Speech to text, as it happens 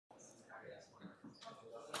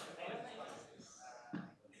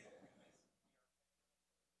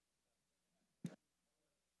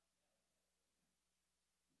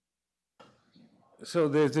So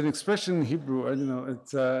there's an expression in Hebrew, I don't know,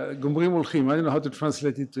 it's Gomrim Olchim. I don't know how to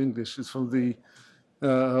translate it to English. It's from the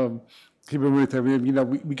Hebrew military. You know,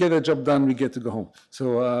 we get a job done, we get to go home.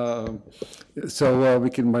 So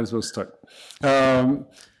we can might as well start.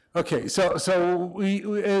 Okay, so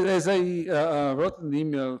we as I wrote in the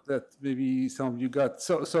email that maybe some of you got,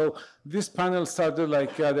 so this panel started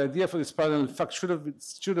like the idea for this panel, in fact,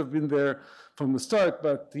 should have been there from the start,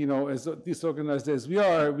 but you know, as disorganized as we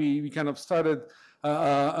are, we kind of started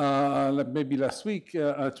like maybe last week,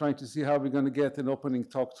 trying to see how we're going to get an opening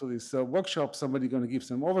talk to this workshop. Somebody going to give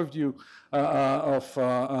some overview of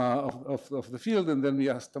the field, and then we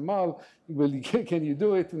asked Tamal, "Well, can you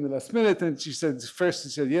do it in the last minute?" And she said, first she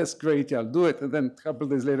said, "Yes, great, yeah, I'll do it." And then a couple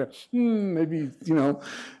of days later, maybe, you know.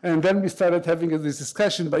 And then we started having this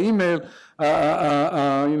discussion by email,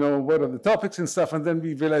 you know, what are the topics and stuff. And then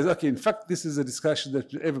we realized, okay, in fact, this is a discussion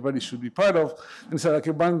that everybody should be part of. And said,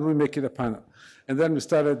 okay, why don't we make it a panel? And then we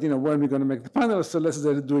started, you know, when we're going to make the panel, so let's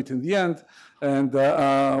do it in the end. And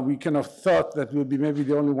we kind of thought that we'll be maybe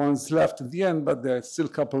the only ones left in the end, but there are still a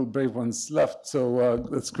couple of brave ones left, so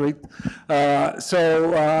that's great.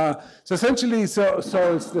 So essentially, so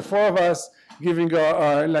it's the four of us giving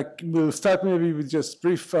our like, we'll start maybe with just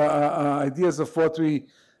brief ideas of what we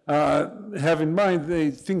have in mind, the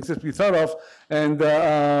things that we thought of, and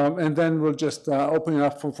then we'll just open it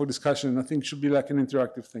up for discussion. I think it should be like an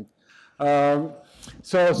interactive thing.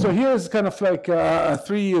 So here's kind of like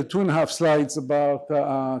 2.5 slides about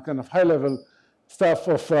kind of high-level stuff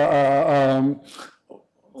of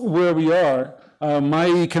where we are.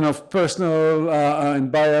 My kind of personal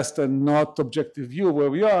and biased and not objective view of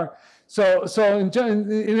where we are. So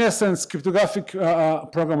in essence, cryptographic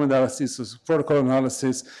program analysis, or protocol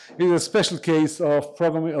analysis, is a special case of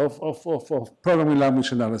programming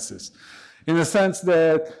language analysis, in the sense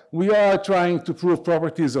that we are trying to prove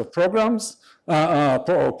properties of programs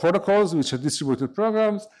or protocols, which are distributed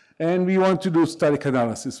programs, and we want to do static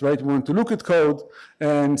analysis, right? We want to look at code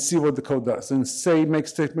and see what the code does, and make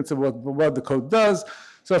statements about what the code does.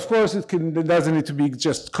 So of course, it doesn't need to be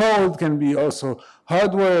just code, it can be also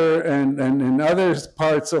hardware and other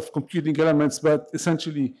parts of computing elements, but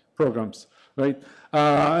essentially programs, right?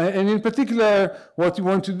 And in particular, what you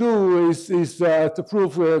want to do is to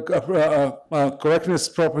prove correctness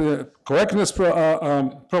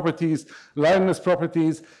properties, liveness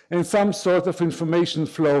properties, and some sort of information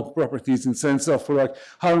flow properties, in sense of like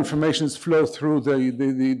how information flow through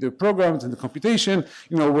the programs and the computation,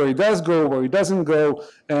 you know, where it does go, where it doesn't go,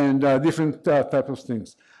 and different type of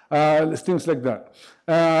things. Things like that.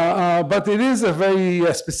 But it is a very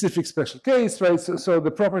specific special case, right? So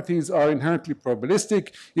the properties are inherently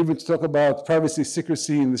probabilistic. Even to talk about privacy,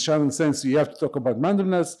 secrecy in the Shannon sense, you have to talk about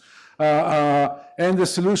randomness. And the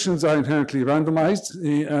solutions are inherently randomized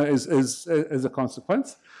as a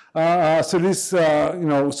consequence. So this, you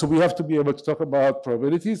know, so we have to be able to talk about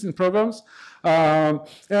probabilities in programs.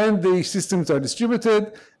 And the systems are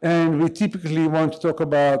distributed, and we typically want to talk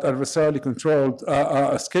about adversarially controlled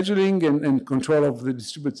scheduling and control of the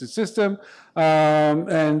distributed system,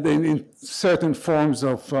 and in certain forms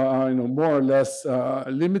of, you know, more or less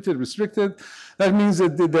limited, restricted. That means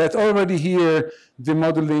that already here, the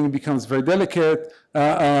modeling becomes very delicate,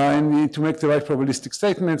 and we need to make the right probabilistic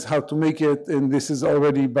statements, how to make it, and this is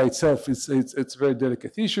already by itself, it's a very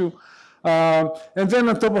delicate issue. And then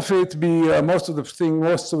on top of it, most of the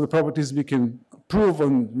properties we can prove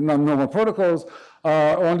on non-normal protocols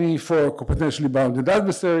are only for computationally bounded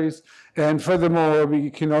adversaries, and furthermore,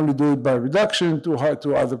 we can only do it by reduction to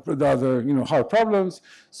other you know, hard problems.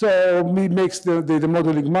 So it makes the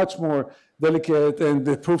modeling much more delicate, and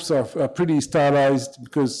the proofs are pretty stylized,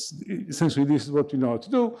 because essentially this is what we know how to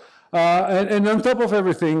do. And on top of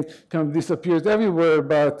everything, kind of disappears everywhere,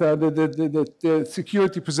 but the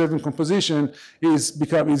security preserving composition is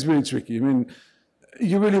really tricky. I mean,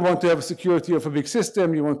 you really want to have a security of a big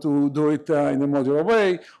system, you want to do it in a modular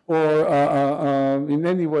way, or in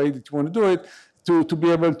any way that you want to do it, to be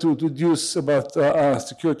able to deduce about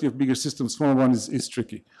security of bigger systems. Small one is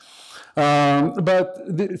tricky. But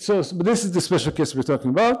this is the special case we're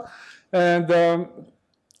talking about. And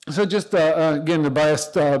so just, again, the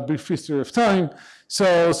biased brief history of time.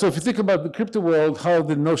 So if you think about the crypto world, how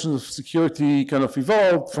the notions of security kind of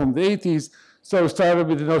evolved from the 80s. So we started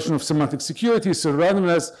with the notion of semantic security, so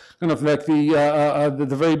randomness, kind of like the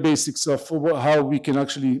very basics of how we can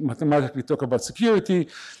actually mathematically talk about security.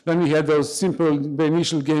 Then we had those simple, the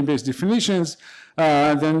initial game-based definitions.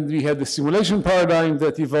 Then we had the simulation paradigm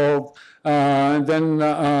that evolved. And then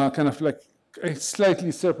kind of like a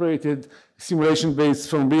slightly separated simulation-based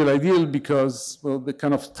from real ideal because, well, they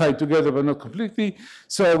kind of tied together, but not completely.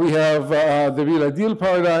 So we have the real ideal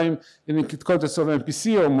paradigm in the context of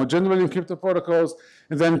MPC or more generally in crypto protocols.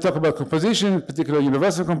 And then talk about composition, particularly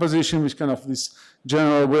universal composition, which kind of this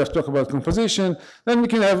general way of talking about composition. Then we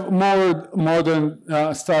can have more modern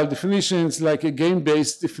style definitions, like a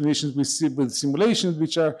game-based definitions with simulations,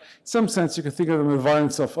 which are, in some sense, you can think of them as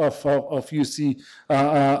variants of UC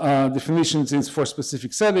definitions for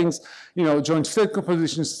specific settings. You know, joint state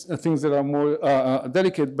compositions, things that are more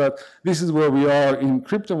delicate, but this is where we are in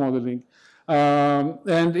crypto modeling.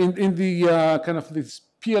 And in the kind of this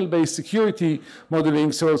PL-based security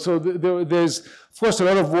modeling. So there's, of course, a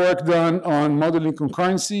lot of work done on modeling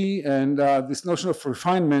concurrency and this notion of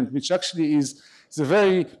refinement, which actually is a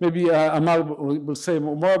very, maybe Amal will say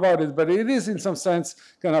more about it, but it is in some sense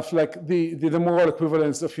kind of like the moral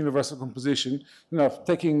equivalence of universal composition, you know,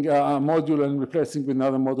 taking a module and replacing with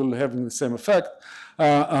another module having the same effect.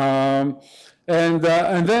 And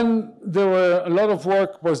then there were a lot of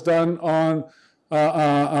work was done on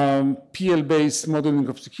PL-based modeling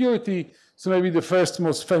of security. So maybe the first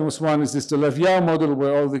most famous one is the Lev-Yar model,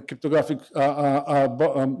 where all the cryptographic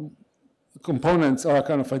components are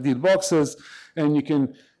kind of ideal boxes, and you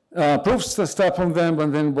can proof stuff on them,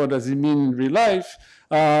 and then what does it mean in real life?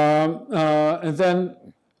 And then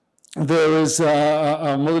there is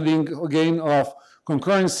a modeling, again, of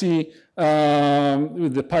concurrency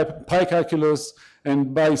with the pi calculus,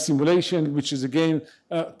 and by simulation, which is again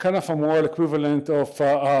kind of a moral equivalent of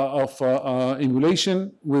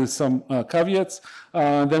emulation with some caveats.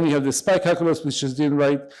 Then we have the SPI calculus, which is doing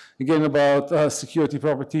right again about security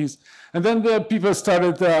properties. And then the people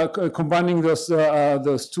started combining those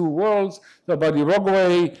two worlds, by the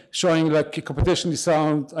Rogoway showing like computationally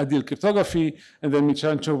sound ideal cryptography, and then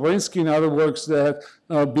Michan Choborinsky and other works that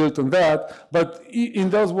built on that. But in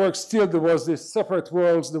those works, still there was this separate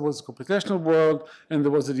worlds. There was a computational world, and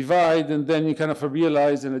there was a divide, and then you kind of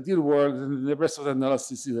realize an ideal world, and the rest of the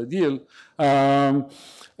analysis is ideal.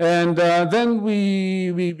 And then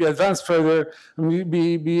we advanced further, and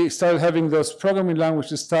we started having those programming language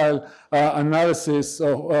style analysis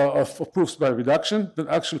of proofs by reduction, the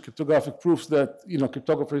actual cryptographic proofs that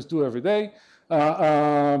cryptographers do every day.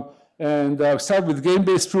 And start with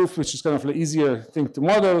game-based proof, which is kind of an easier thing to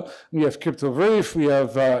model. We have CryptoVerif, we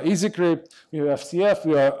have EasyCrypt, we have FCF,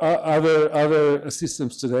 we have other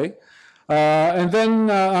systems today. And then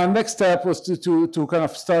our next step was to kind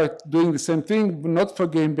of start doing the same thing, not for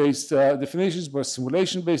game-based definitions, but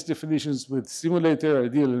simulation-based definitions with simulator,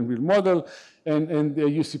 ideal, and real model, and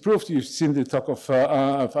UC proof. You've seen the talk of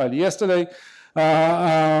Ali yesterday.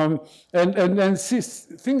 And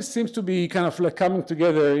things seems to be kind of like coming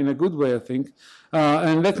together in a good way, I think.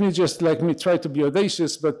 And let me just try to be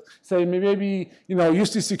audacious, but say maybe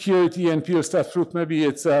UC security and PL staff proof, maybe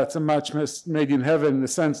it's a match made in heaven in the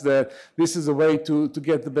sense that this is a way to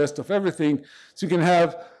get the best of everything. So you can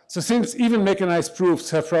have, so since even mechanized proofs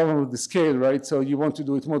have problem with the scale, right? So you want to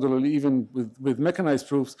do it modularly even with mechanized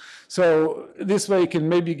proofs. So this way you can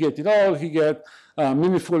maybe get it all. You get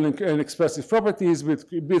meaningful and expressive properties with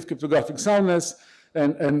cryptographic soundness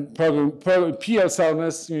and PL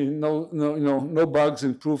soundness, no bugs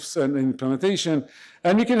in proofs and implementation.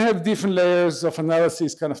 And you can have different layers of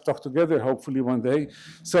analysis kind of talk together, hopefully one day.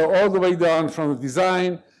 So all the way down from the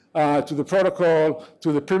design to the protocol,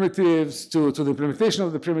 to the primitives, to the implementation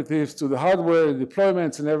of the primitives, to the hardware,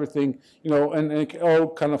 deployments, and everything, and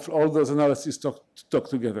all those analyses talk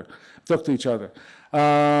together, talk to each other,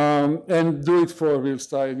 and do it for real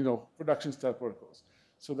style, production style protocols.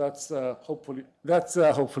 So that's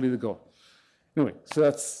hopefully the goal. Anyway, so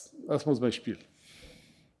that's my spiel.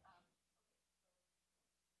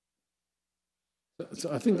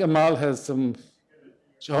 So I think Amal has some.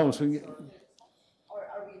 So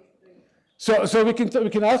we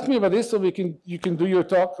can ask me about this, or you can do your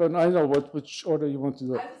talk, and I know which order you want to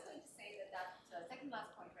do. I was going to say that second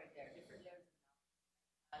last point right there, different layers.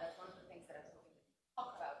 That's one of the things that I was hoping to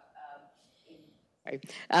talk about.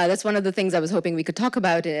 That's one of the things I was hoping we could talk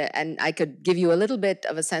about, and I could give you a little bit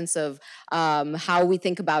of a sense of how we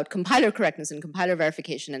think about compiler correctness and compiler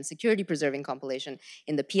verification and security preserving compilation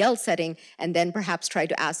in the PL setting, and then perhaps try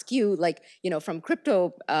to ask you, from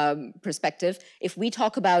crypto perspective, if we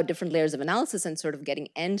talk about different layers of analysis and sort of getting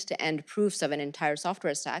end-to-end proofs of an entire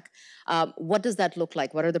software stack, what does that look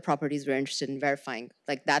like? What are the properties we're interested in verifying?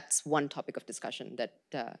 That's one topic of discussion that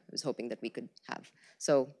I was hoping that we could have.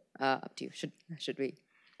 So up to you. Should we?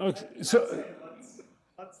 Okay. So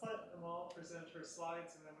let's let Amal present her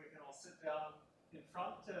slides, and then we can all sit down in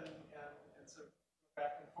front and sort of go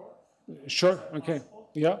back and forth. Sure. Okay. Possible.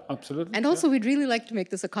 Yeah, absolutely. And also, we'd really like to make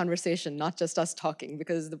this a conversation, not just us talking,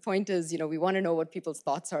 because the point is, we want to know what people's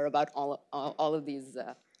thoughts are about all of these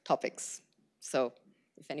topics. So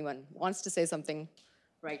if anyone wants to say something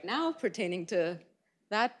right now pertaining to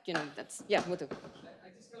that, that's, yeah, Muthu. I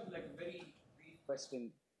just have like a very brief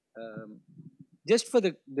question. Just for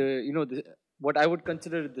what I would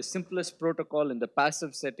consider the simplest protocol in the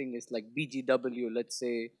passive setting is like BGW, let's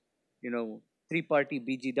say, three-party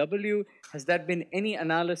BGW. Has there been any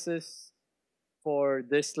analysis for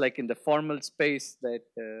this, like in the formal space that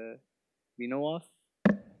we know of?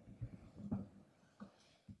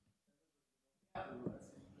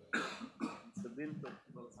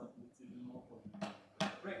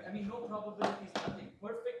 Right. I mean, no probabilities, nothing.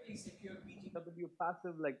 Perfectly secure BGW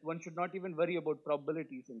passive, like one should not even worry about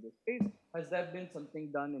probabilities in this space. Has there been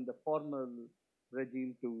something done in the formal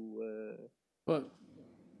regime to? Well,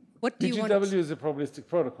 What do you want? BGW is a probabilistic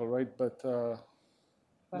protocol, right? But okay.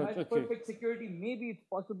 Perfect security, maybe it's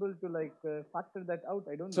possible to like factor that out.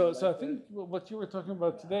 I don't So, know. so I think what you were talking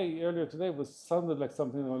about earlier today, sounded like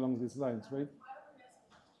something along these lines, right?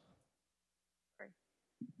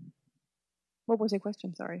 What was your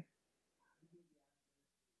question? Sorry.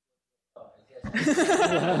 I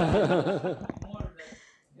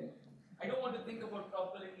don't want to think about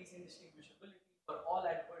probabilities, indistinguishability for all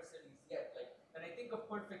adversaries yet. Like when I think of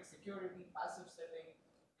perfect security, passive setting,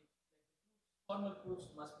 formal proofs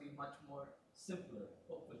must be much more simpler.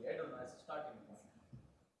 Hopefully, I don't know, as a starting point.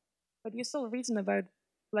 But you still reason about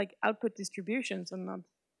like output distributions and not.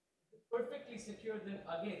 Perfectly secure, then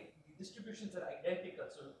again, the distributions are identical.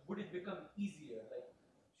 So would it become easier? Like,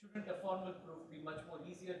 shouldn't a formal proof be much more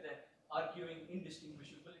easier than arguing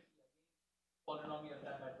indistinguishability against polynomial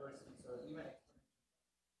time adversaries or even exponential?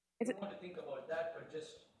 I don't want to think about that, but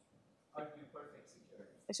just argue perfect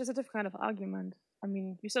security. It's just a different kind of argument. I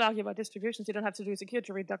mean, you still argue about distributions. You don't have to do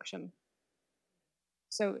security reduction.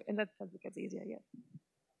 So in that sense, it gets easier. Yeah.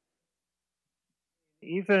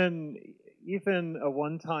 Even a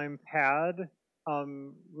one-time pad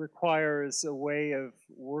requires a way of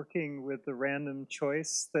working with the random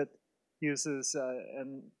choice that uses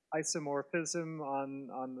an isomorphism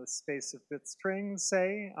on the space of bit strings,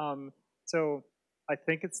 say. So I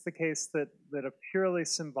think it's the case that a purely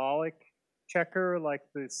symbolic checker like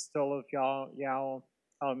the Stolov-Yau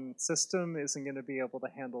system isn't going to be able to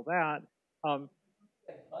handle that. By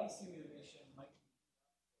simulation might.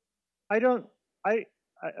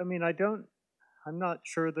 I'm not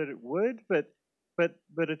sure that it would, but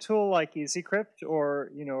a tool like EasyCrypt or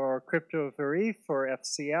CryptoVerif or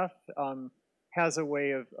FCF has a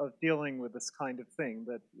way of dealing with this kind of thing.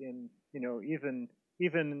 That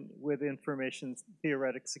even with information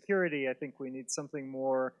theoretic security, I think we need something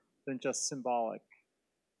more than just symbolic.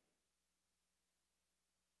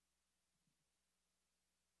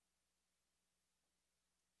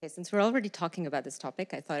 Okay, since we're already talking about this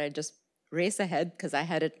topic, I thought I'd just race ahead because I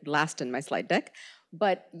had it last in my slide deck.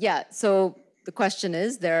 But yeah, so the question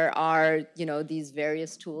is, there are these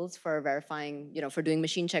various tools for verifying, for doing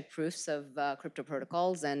machine check proofs of crypto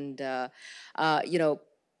protocols, and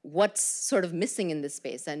what's sort of missing in this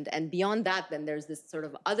space. And beyond that, then there's this sort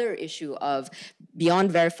of other issue of beyond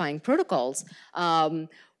verifying protocols,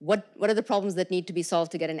 what are the problems that need to be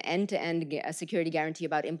solved to get an end-to-end security guarantee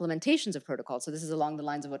about implementations of protocols? So this is along the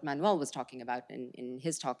lines of what Manuel was talking about in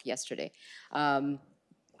his talk yesterday.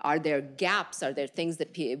 Are there gaps? Are there things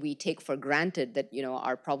that we take for granted that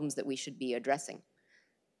are problems that we should be addressing?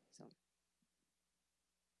 So,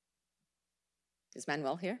 is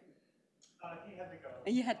Manuel here? He had to go.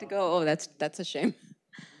 You had to go. Oh, that's a shame.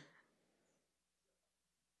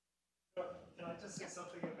 Can I just say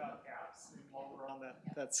something about gaps while we're on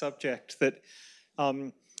that subject? That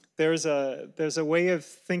there's a way of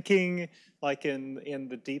thinking, like in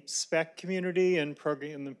the deep spec community and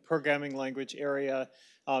in the programming language area,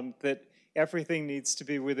 that everything needs to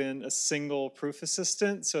be within a single proof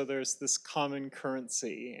assistant. So there's this common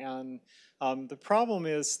currency. And the problem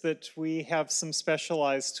is that we have some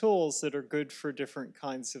specialized tools that are good for different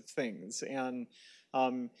kinds of things. And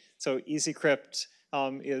so EasyCrypt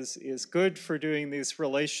is good for doing these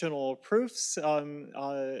relational proofs,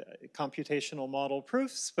 computational model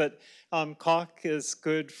proofs, but Coq is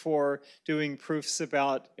good for doing proofs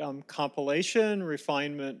about compilation,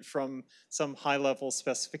 refinement from some high-level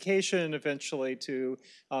specification, eventually to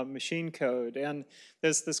machine code. And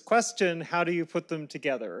there's this question, how do you put them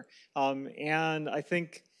together? And I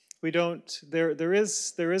think we don't, there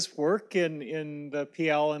is work in the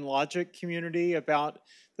PL and logic community about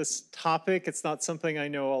this topic. It's not something I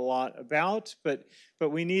know a lot about, but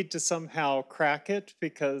we need to somehow crack it,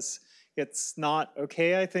 because it's not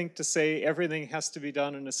okay, I think, to say everything has to be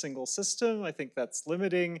done in a single system. I think that's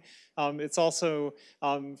limiting. It's also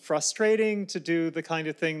frustrating to do the kind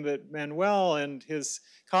of thing that Manuel and his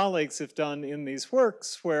colleagues have done in these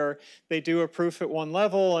works, where they do a proof at one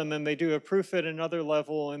level and then they do a proof at another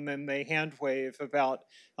level and then they hand wave about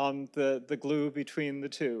the glue between the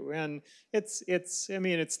two. And I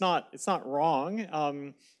mean, it's not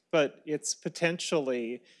wrong, but it's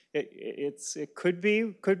potentially, it could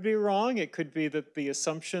be wrong. It could be that the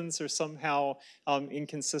assumptions are somehow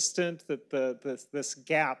inconsistent, that this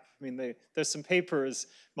gap, I mean, there's some papers,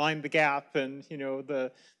 mind the gap, and you know,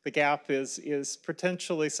 the gap is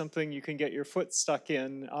potentially something you can get your foot stuck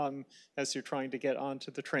in as you're trying to get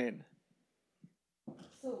onto the train.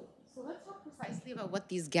 So let's talk precisely about what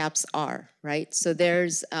these gaps are, right? So there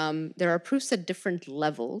are proofs at different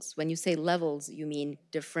levels. When you say levels, you mean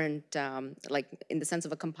different, like in the sense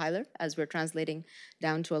of a compiler, as we're translating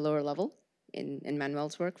down to a lower level in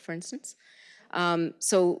Manuel's work, for instance.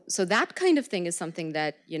 So that kind of thing is something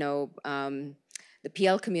that, you know, the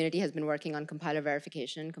PL community has been working on compiler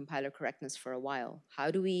verification, compiler correctness for a while.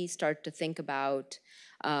 How do we start to think about,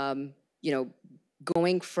 you know,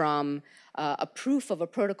 going from a proof of a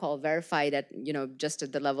protocol verified at, you know, just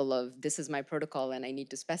at the level of this is my protocol and I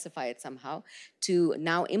need to specify it somehow, to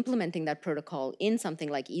now implementing that protocol in something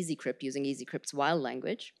like EasyCrypt using EasyCrypt's WILE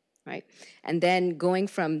language, right? And then going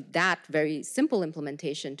from that very simple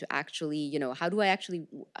implementation to actually, you know, how do I actually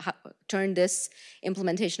turn this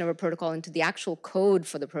implementation of a protocol into the actual code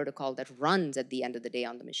for the protocol that runs at the end of the day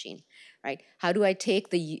on the machine, right? How do I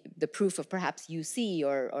take the proof of perhaps UC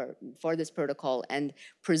or for this protocol and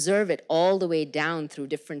preserve it all the way down through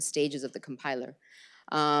different stages of the compiler?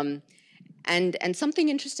 And something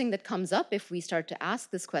interesting that comes up if we start to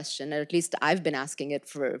ask this question, or at least I've been asking it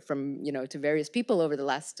from you know, to various people over the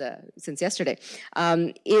last, since yesterday,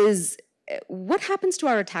 is what happens to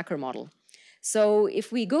our attacker model? So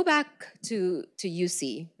if we go back to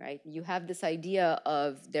UC, right, you have this idea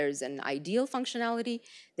of there's an ideal functionality,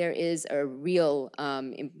 there is a real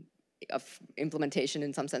implementation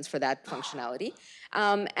in some sense for that functionality.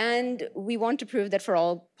 And we want to prove that for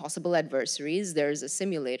all possible adversaries, there's a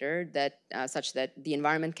simulator that such that the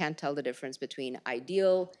environment can't tell the difference between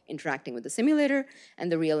ideal interacting with the simulator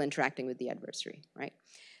and the real interacting with the adversary, right?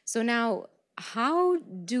 So now, how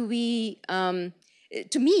do we,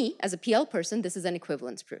 to me, as a PL person, this is an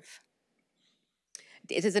equivalence proof.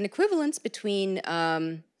 It is an equivalence between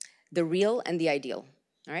the real and the ideal,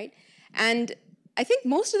 all right? And I think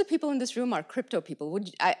most of the people in this room are crypto people.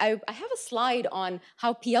 I have a slide on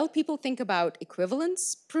how PL people think about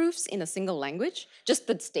equivalence proofs in a single language, just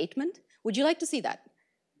the statement. Would you like to see that?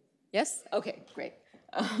 Yes? Okay, great.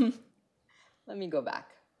 Let me go back.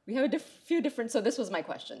 We have a few different, so this was my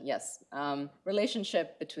question, yes.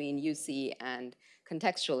 Relationship between UC and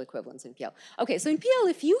contextual equivalence in PL. Okay, so in PL,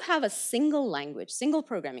 if you have a single language, single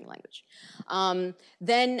programming language,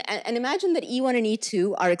 then, and imagine that E1 and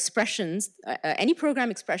E2 are expressions, any program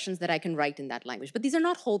expressions that I can write in that language, but these are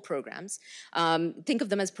not whole programs. Think of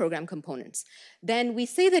them as program components. Then we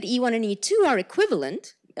say that E1 and E2 are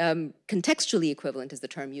equivalent, contextually equivalent is the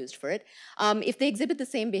term used for it, if they exhibit the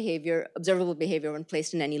same behavior, observable behavior when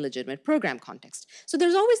placed in any legitimate program context. So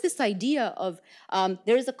there's always this idea of,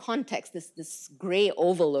 there is a context, this gray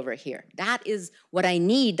oval over here. That is what I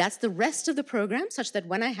need. That's the rest of the program, such that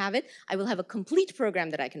when I have it, I will have a complete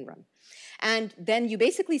program that I can run. And then you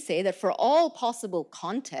basically say that for all possible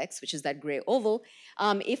contexts, which is that gray oval,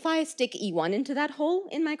 if I stick E1 into that hole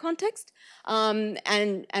in my context and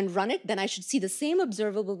run it, then I should see the same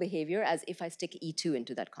observable behavior as if I stick E2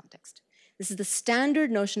 into that context. This is the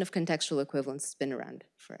standard notion of contextual equivalence that's been around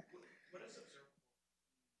forever. What is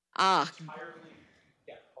observable?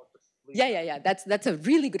 Yeah. That's a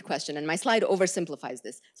really good question, and my slide oversimplifies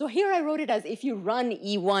this. So here I wrote it as if you run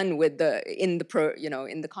E1 with in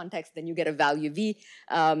the context, then you get a value V.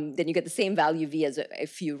 Then you get the same value V as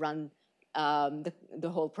if you run the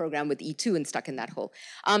whole program with E2 and stuck in that hole.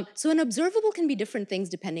 So an observable can be different things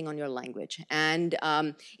depending on your language. And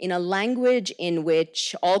in a language in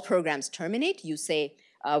which all programs terminate, you say,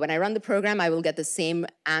 when I run the program, I will get the same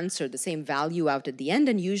answer, the same value out at the end,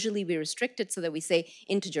 and usually we restrict it so that we say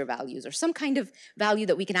integer values or some kind of value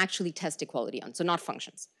that we can actually test equality on, so not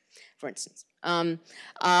functions, for instance.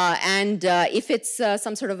 If it's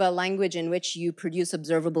some sort of a language in which you produce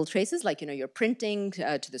observable traces, like you're printing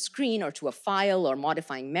to the screen or to a file or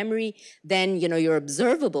modifying memory, then your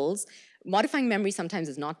observables, modifying memory sometimes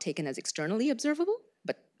is not taken as externally observable,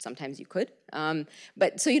 but sometimes you could. So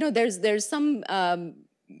there's some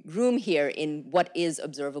room here in what is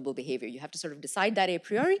observable behavior. You have to sort of decide that a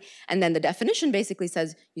priori, and then the definition basically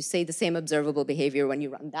says you say the same observable behavior when you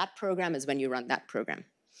run that program as when you run that program.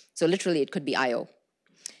 So literally, it could be I/O.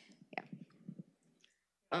 Yeah.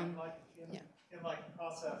 In like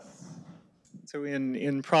process. So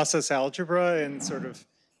in process algebra and sort of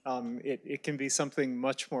it can be something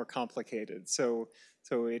much more complicated. So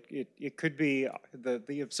it could be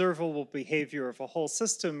the observable behavior of a whole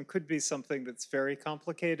system could be something that's very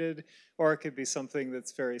complicated, or it could be something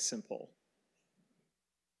that's very simple.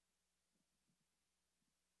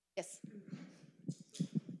 Yes.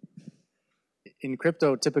 In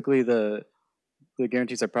crypto, typically the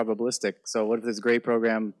guarantees are probabilistic. So what if this gray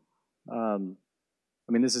program, I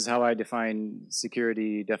mean, this is how I define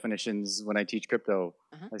security definitions when I teach crypto.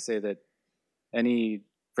 I say that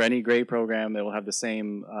for any gray program, it will have the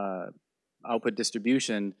same output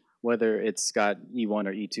distribution, whether it's got E1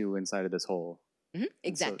 or E2 inside of this hole.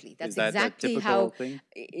 Exactly. So that's is that exactly typical how. thing?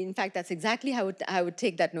 In fact, that's exactly how I would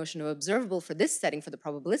take that notion of observable for this setting, for the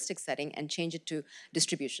probabilistic setting, and change it to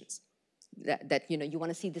distributions. That you want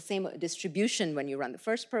to see the same distribution when you run the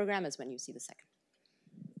first program as when you see the second.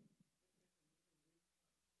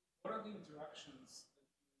 What are the interactions?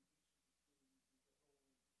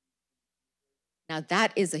 Now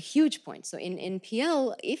that is a huge point. So in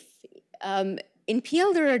PL, in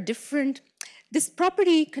PL there are different. This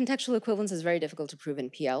property contextual equivalence is very difficult to prove in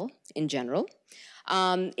PL in general.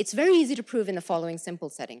 It's very easy to prove in the following simple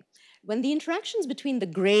setting. When the interactions between the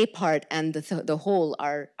gray part and the whole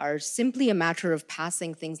are simply a matter of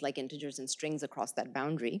passing things like integers and strings across that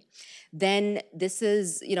boundary, then this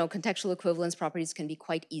is, contextual equivalence properties can be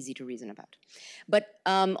quite easy to reason about. But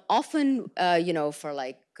often, for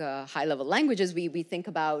like high-level languages, we think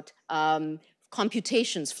about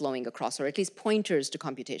computations flowing across, or at least pointers to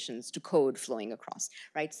computations, to code flowing across,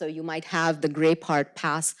 right? So you might have the gray part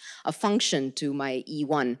pass a function to my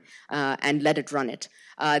E1 and let it run it.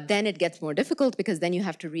 Then it gets more difficult because then you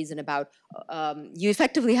have to reason about, you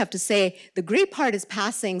effectively have to say the gray part is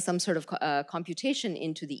passing some sort of computation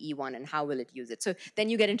into the E1 and how will it use it? So then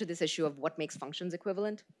you get into this issue of what makes functions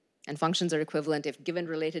equivalent. And functions are equivalent if given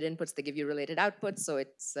related inputs, they give you related outputs. So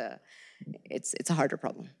it's a harder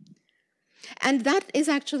problem. And that is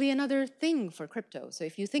actually another thing for crypto. So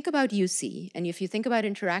if you think about UC, and if you think about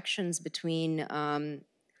interactions between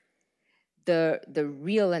the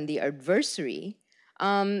real and the adversary,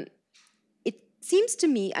 it seems to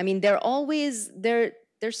me, I mean, they're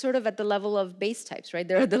sort of at the level of base types, right?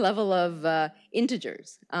 They're at the level of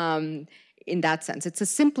integers in that sense. It's a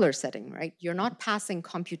simpler setting, right? You're not passing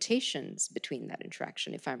computations between that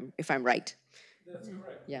interaction, if I'm right. That's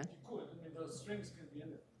correct. Yeah. You could. I mean, those strings can be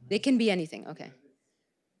anything. They can be anything, okay.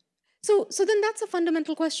 So then that's a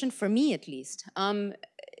fundamental question for me, at least.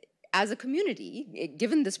 As a community,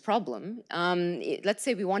 given this problem, let's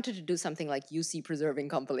say we wanted to do something like UC preserving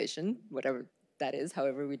compilation, whatever that is,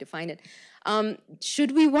 however we define it.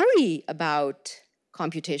 Should we worry about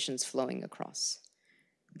computations flowing across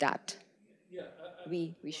that? Yeah,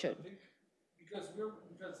 We should. Because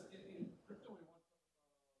in crypto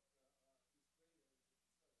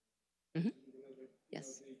we want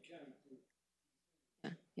Yes. they can do.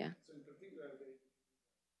 Yeah. So in particular,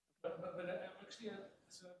 but actually,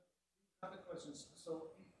 so other questions.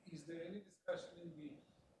 So is there any discussion in the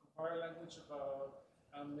compiler language about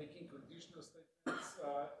making conditional statements,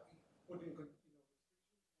 putting for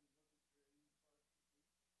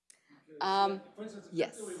instance, in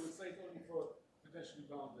yes. crypto we would say it only for potentially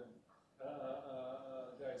bounded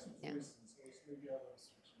guys, for instance, or maybe other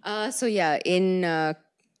restrictions. So yeah, in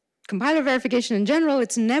compiler verification in general,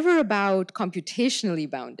 it's never about computationally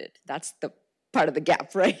bounded. That's the part of the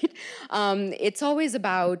gap, right? It's always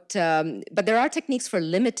about, but there are techniques for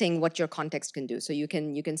limiting what your context can do. So you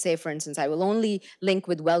can say, for instance, I will only link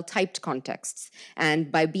with well-typed contexts. And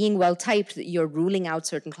by being well-typed, you're ruling out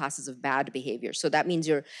certain classes of bad behavior. So that means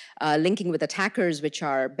you're linking with attackers which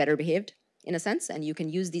are better behaved, in a sense, and you can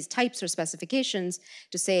use these types or specifications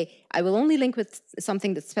to say, I will only link with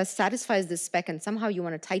something that satisfies this spec, and somehow you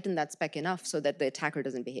want to tighten that spec enough so that the attacker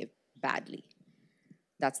doesn't behave badly.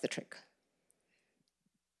 That's the trick.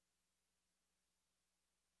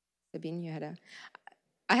 Sabine, you had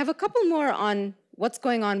I have a couple more on what's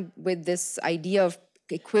going on with this idea of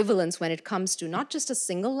equivalence when it comes to not just a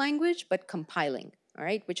single language, but compiling, all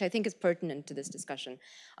right, which I think is pertinent to this discussion.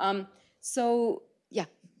 So, yeah.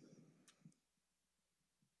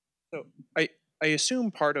 So I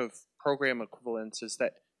assume part of program equivalence is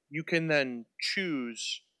that you can then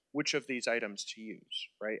choose which of these items to use,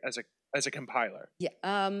 right? As a compiler. Yeah.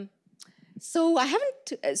 So I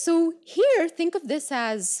haven't. So here, think of this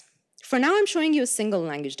as For now, I'm showing you a single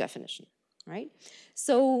language definition, right?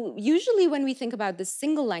 So usually when we think about this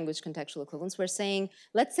single language contextual equivalence, we're saying,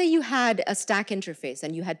 let's say you had a stack interface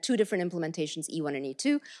and you had two different implementations, E1 and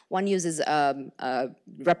E2. One uses,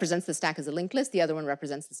 represents the stack as a linked list, the other one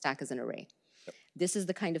represents the stack as an array. This is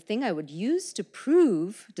the kind of thing I would use to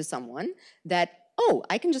prove to someone that, oh,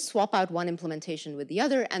 I can just swap out one implementation with the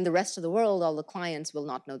other and the rest of the world, all the clients will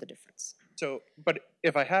not know the difference. So, but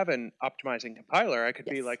if I have an optimizing compiler, I could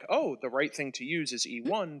be Yes. like, oh, the right thing to use is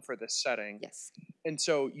E1 for this setting. Yes. And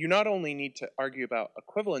so you not only need to argue about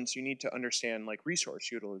equivalence, you need to understand like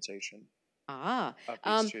resource utilization Ah.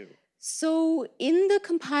 of these two. So in the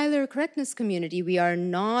compiler correctness community, we are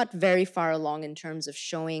not very far along in terms of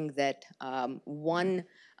showing that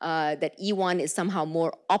that E1 is somehow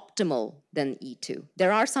more optimal than E2.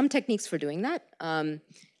 There are some techniques for doing that.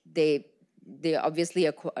 They obviously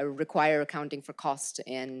require accounting for cost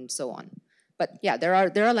and so on. But yeah, there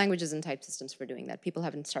are languages and type systems for doing that. People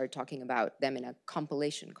haven't started talking about them in a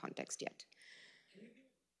compilation context yet.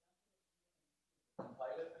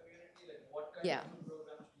 Yeah.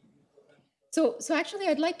 So actually,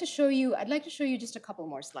 I'd like to show you just a couple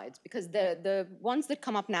more slides because the ones that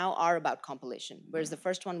come up now are about compilation, whereas the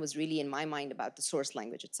first one was really in my mind about the source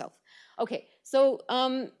language itself. Okay, so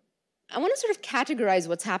I want to sort of categorize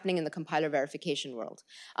what's happening in the compiler verification world.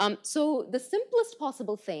 So the simplest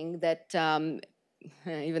possible thing that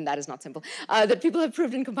even that is not simple, that people have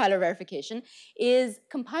proved in compiler verification is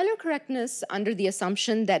compiler correctness under the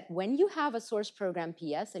assumption that when you have a source program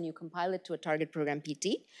PS and you compile it to a target program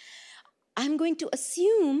PT, I'm going to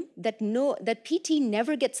assume that that PT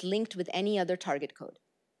never gets linked with any other target code.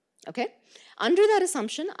 Okay? Under that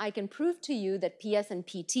assumption, I can prove to you that PS and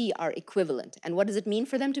PT are equivalent. And what does it mean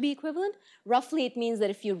for them to be equivalent? Roughly, it means that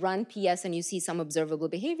if you run PS and you see some observable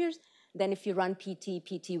behaviors, then if you run PT,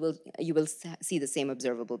 you will see the same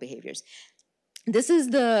observable behaviors. This is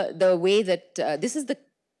the way that, this is the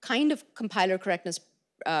kind of compiler correctness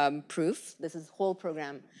proof, this is whole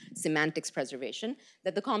program semantics preservation,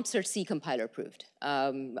 that the CompCert-C compiler proved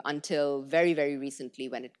until very, very recently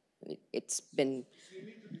when it's been... So you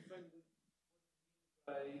need to define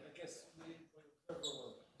by, I guess,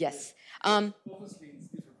 Yes. Obviously, it's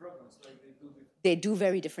different programs, right? They do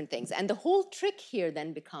very different things. And the whole trick here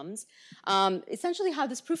then becomes, essentially how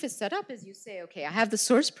this proof is set up is you say, okay, I have the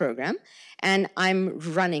source program and I'm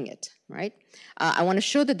running it, right? I want to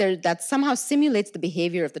show that that somehow simulates the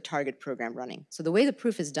behavior of the target program running. So the way the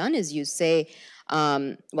proof is done is you say,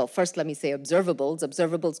 well, first let me say observables.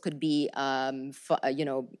 Observables could be,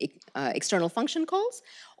 external function calls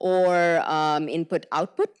or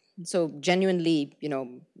input-output. So genuinely,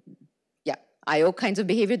 I/O kinds of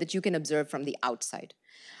behavior that you can observe from the outside.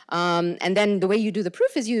 And then the way you do the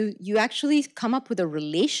proof is you actually come up with a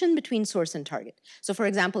relation between source and target. So for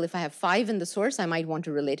example, if I have 5 in the source, I might want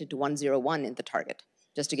to relate it to 101 in the target,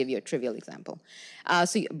 just to give you a trivial example.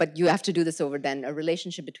 But you have to do this over then a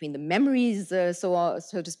relationship between the memories, so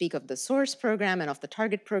to speak, of the source program and of the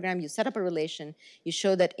target program. You set up a relation. You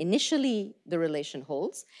show that initially the relation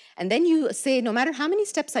holds. And then you say, no matter how many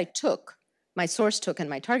steps I took, my source took and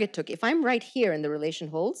my target took, if I'm right here and the relation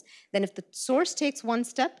holds, then if the source takes 1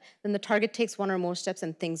 step, then the target takes 1 or more steps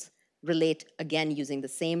and things relate again using the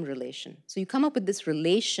same relation. So you come up with this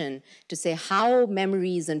relation to say how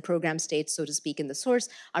memories and program states, so to speak, in the source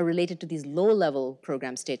are related to these low-level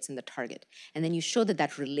program states in the target. And then you show that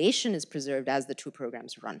that relation is preserved as the 2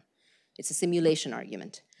 programs run. It's a simulation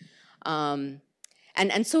argument.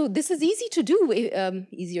 And so this is easy to do,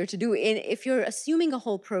 easier to do if you're assuming a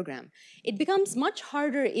whole program. It becomes much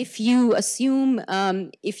harder if you assume,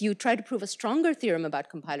 if you try to prove a stronger theorem about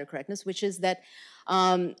compiler correctness, which is that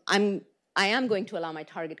I am going to allow my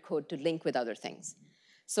target code to link with other things.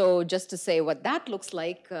 So just to say what that looks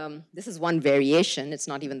like, this is one variation, it's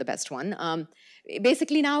not even the best one.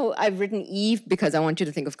 Basically now I've written Eve because I want you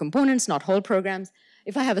to think of components, not whole programs.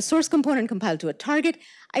 If I have a source component compiled to a target,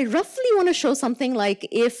 I roughly want to show something like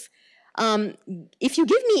if you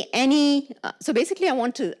give me any, so basically I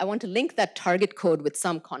want to link that target code with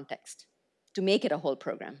some context to make it a whole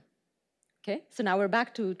program. Okay, so now we're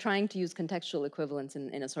back to trying to use contextual equivalence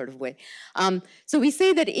in a sort of way. So we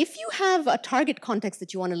say that if you have a target context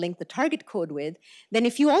that you want to link the target code with, then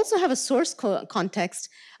if you also have a source context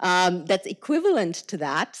that's equivalent to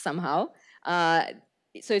that somehow,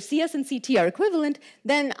 so if CS and CT are equivalent,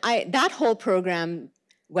 then that whole program,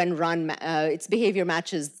 when run, its behavior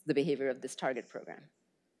matches the behavior of this target program,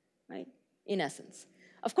 right? In essence.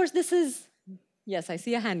 Of course, this is, yes, I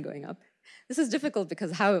see a hand going up. This is difficult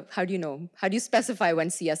because how do you know? How do you specify when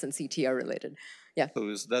CS and CT are related? Yeah. So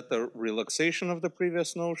is that a relaxation of the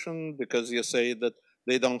previous notion? Because you say that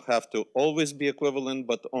they don't have to always be equivalent,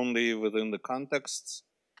 but only within the contexts?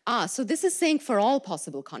 So this is saying for all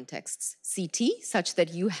possible contexts, CT, such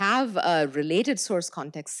that you have a related source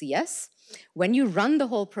context, CS. When you run the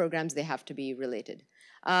whole programs, they have to be related.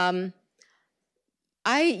 I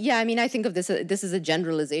think of this, this is a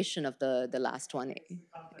generalization of the last one.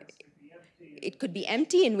 It could be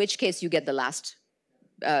empty, in which case you get the last,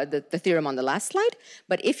 the theorem on the last slide.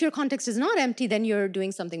 But if your context is not empty, then you're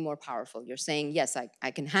doing something more powerful. You're saying, yes,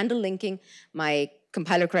 I can handle linking. My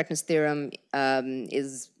compiler correctness theorem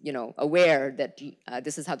is, aware that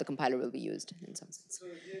this is how the compiler will be used in some sense. So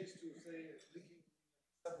it takes to say linking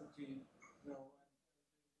 17,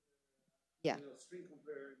 yeah. String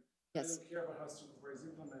comparing. Yes. I don't care about how string compare is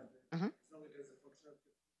implemented. Uh-huh. As long as it has a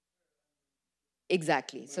functionality.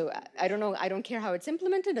 Exactly. So I don't know, I don't care how it's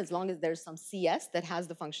implemented as long as there's some CS that has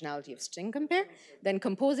the functionality of string compare, then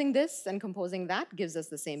composing this and composing that gives us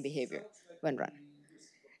the same behavior when run.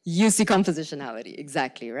 UC compositionality,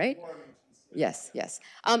 exactly, right? Yes, yes.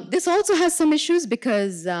 This also has some issues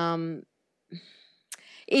because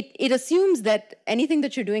it assumes that anything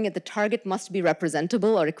that you're doing at the target must be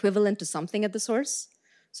representable or equivalent to something at the source.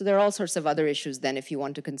 So there are all sorts of other issues then if you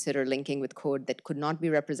want to consider linking with code that could not be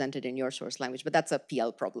represented in your source language, but that's a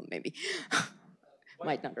PL problem maybe.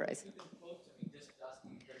 Might not arise.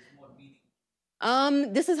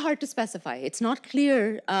 This is hard to specify. It's not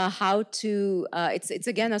clear how to, it's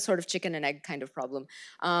again a sort of chicken and egg kind of problem.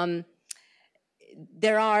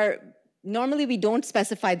 Normally we don't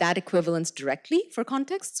specify that equivalence directly for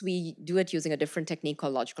contexts. We do it using a different technique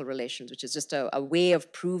called logical relations, which is just a way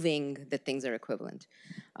of proving that things are equivalent.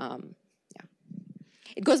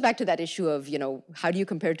 It goes back to that issue of, how do you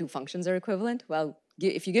compare two functions are equivalent? Well,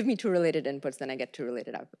 if you give me two related inputs, then I get two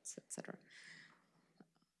related outputs, etc.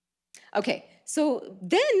 Okay, so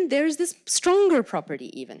then there's this stronger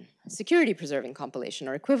property even, security preserving compilation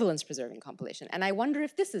or equivalence preserving compilation. And I wonder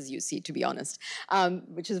if this is UC, to be honest,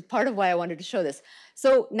 which is part of why I wanted to show this.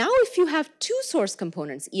 So now if you have two source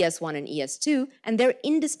components, ES1 and ES2, and they're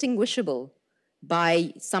indistinguishable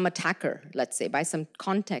by some attacker, let's say, by some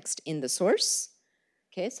context in the source,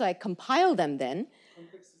 okay, so I compile them then,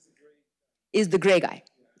 is the gray guy.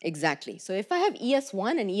 Exactly. So if I have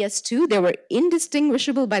ES1 and ES2, they were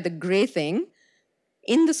indistinguishable by the gray thing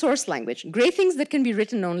in the source language. Gray things that can be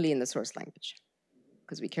written only in the source language,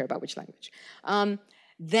 because we care about which language.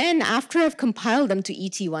 Then after I've compiled them to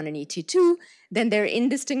ET1 and ET2, then they're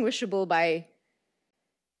indistinguishable by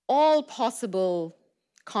all possible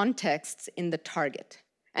contexts in the target.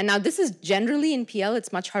 And now this is generally in PL,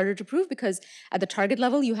 it's much harder to prove because at the target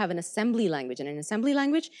level, you have an assembly language. And in assembly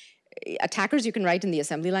language, attackers you can write in the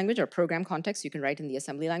assembly language or program context you can write in the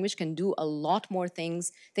assembly language can do a lot more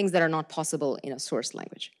things that are not possible in a source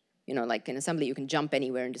language. Like in assembly, you can jump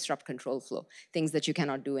anywhere and disrupt control flow, things that you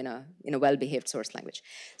cannot do in a well-behaved source language.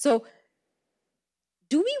 So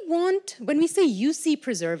do we want, when we say UC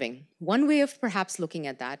preserving, one way of perhaps looking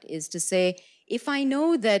at that is to say, if I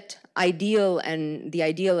know that the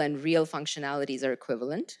ideal and real functionalities are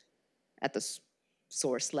equivalent at the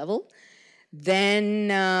source level, then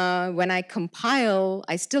when I compile,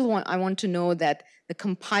 I want to know that the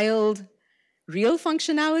compiled real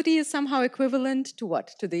functionality is somehow equivalent to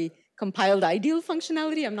what? To the compiled ideal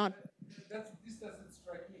functionality? I'm not. This doesn't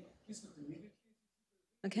strike me. This would immediately.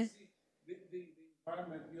 Okay. See, the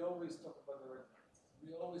environment, we always talk about the red lines.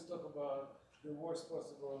 We always talk about the worst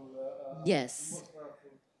possible. Yes. Most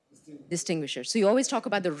powerful distinguisher. So you always talk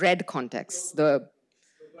about the red context. But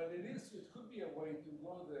it could be a way to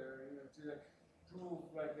go there, to prove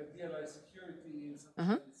like a DLI security in some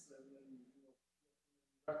sense,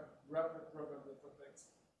 and rapid program that protects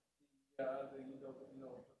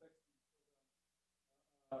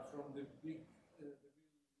from the big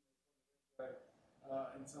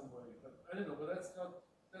in some way. But I don't know. But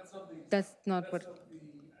that's not what.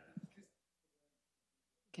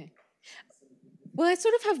 Okay. Well, I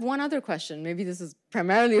sort of have one other question. Maybe this is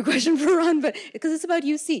primarily a question for Ron, but because it's about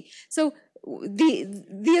UC. So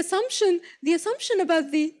the assumption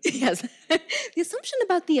about the yes, the assumption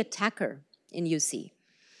about the attacker in UC.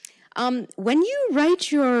 When you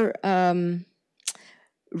write your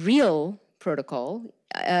real protocol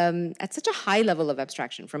at such a high level of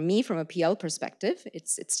abstraction, from a PL perspective,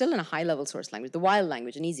 it's still in a high level source language, the WILE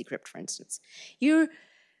language, in EasyCrypt, for instance.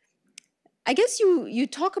 I guess you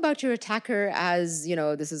talk about your attacker as,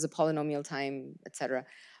 this is a polynomial time, etc.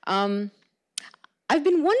 I've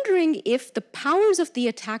been wondering if the powers of the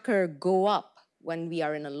attacker go up when we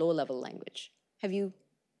are in a low-level language. Have you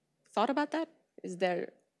thought about that? Is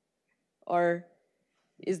there? How do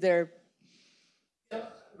you handle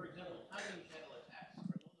attacks or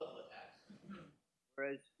low-level attacks?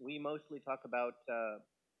 Whereas we mostly talk about,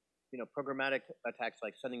 programmatic attacks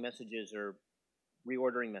like sending messages or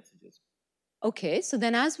reordering messages. Okay, so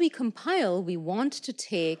then as we compile, we want to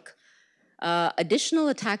take additional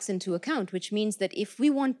attacks into account, which means that if we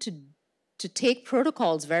want to take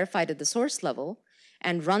protocols verified at the source level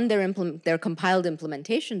and run their compiled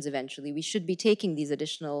implementations eventually, we should be taking these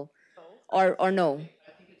additional, or no?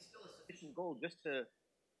 I think it's still a sufficient goal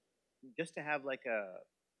just to have like a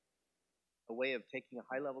way of taking a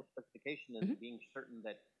high-level specification and being certain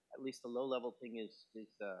that at least the low-level thing is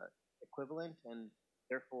equivalent and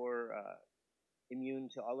therefore immune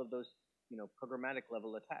to all of those programmatic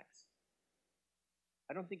level attacks.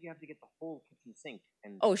 I don't think you have to get the whole kitchen sink.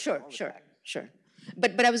 And oh, sure.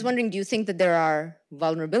 But I was wondering, do you think that there are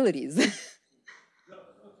vulnerabilities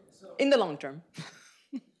in the long term?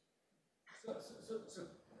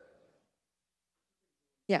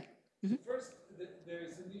 Yeah. So first,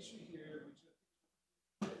 there's an issue here,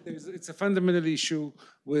 which it's a fundamental issue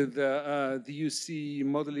with the UC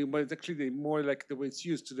modeling, but it's actually more like the way it's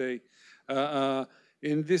used today.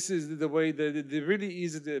 And this is the way that there really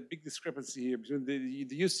is a big discrepancy here between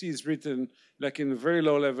the UC is written like in a very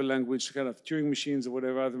low level language, kind of Turing machines or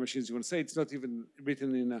whatever other machines you want to say. It's not even written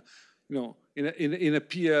in a, in a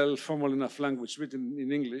PL formal enough language, written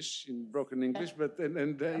in English, in broken English. But a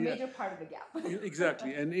major part of the gap.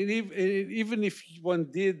 Exactly, and even if one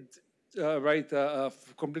did write a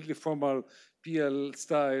completely formal PL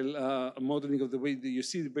style modeling of the way that you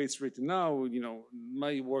see the debates written now,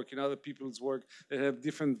 my work and other people's work that have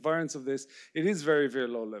different variants of this, it is very, very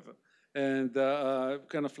low level and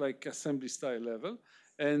kind of like assembly style level.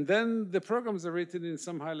 And then the programs are written in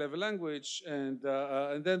some high level language and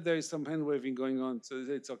then there is some hand waving going on, so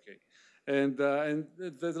it's okay. And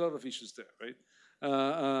there's a lot of issues there, right?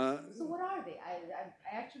 So what are they?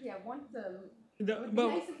 I want the...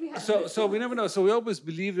 So we never know. So we always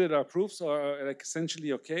believe that our proofs are like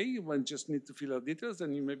essentially okay. One just need to fill out details,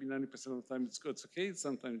 and maybe 90% of the time it's okay.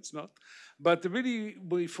 Sometimes it's not. But really,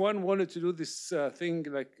 if one wanted to do this thing,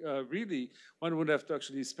 like really, one would have to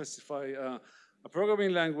actually specify a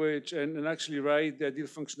programming language and actually write the ideal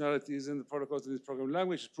functionalities and the protocols in this programming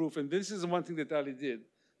language proof. And this is one thing that Ali did.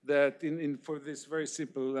 That for this very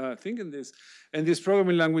simple thing in this, and this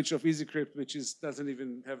programming language of EasyCrypt, which doesn't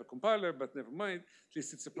even have a compiler, but never mind, at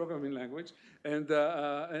least it's a programming language, and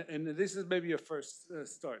this is maybe a first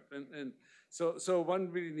start, and so one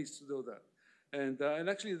really needs to do that, and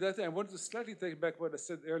actually that I wanted to slightly take back what I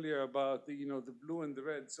said earlier about the the blue and the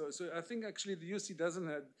red. So I think actually the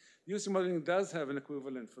UC modeling does have an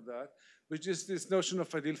equivalent for that, which is this notion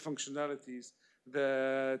of ideal functionalities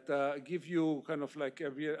that give you kind of like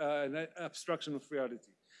an abstraction of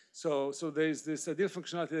reality. So there's this ideal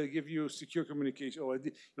functionality that give you secure communication or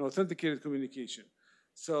authenticated communication.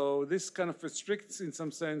 So this kind of restricts, in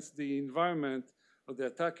some sense, the environment of the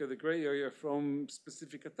attacker, the gray area, from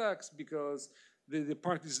specific attacks because the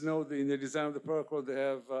parties know that in the design of the protocol they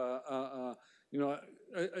have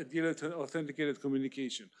ideal authenticated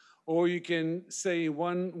communication. Or you can say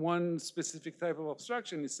one specific type of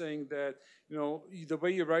abstraction is saying that the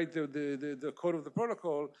way you write the code of the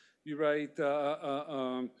protocol, you write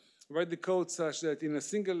the code such that in a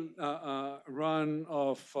single run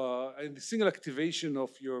of in the single activation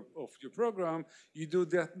of your program, you do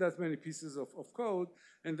that many pieces of code,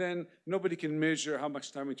 and then nobody can measure how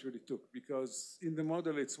much time it really took because in the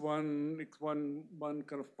model it's one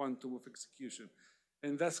kind of quantum of execution.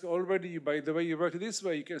 And that's already, by the way you wrote it this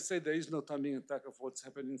way, you can say there is no timing attack of what's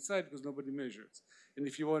happened inside because nobody measures. And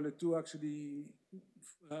if you wanted to actually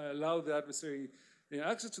allow the adversary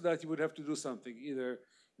access to that, you would have to do something. Either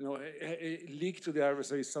leak to the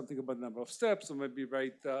adversary something about the number of steps, or maybe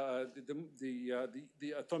write the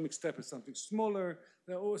atomic step is something smaller,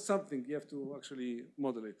 or something. You have to actually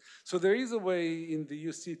model it. So there is a way in the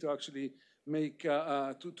UC to actually make,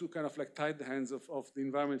 to kind of like tie the hands of the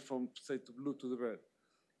environment from, say, to blue to the red.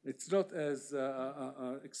 It's not as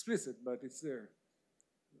explicit, but it's there.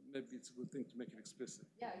 Maybe it's a good thing to make it explicit.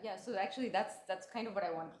 Yeah. So actually, that's kind of what I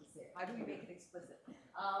wanted to say. How do we make it explicit?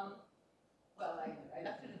 Well, I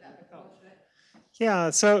left it at that. Yeah.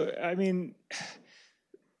 So I mean,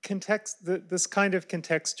 this kind of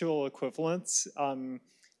contextual equivalence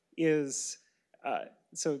is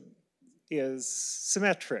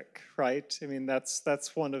symmetric, right? I mean,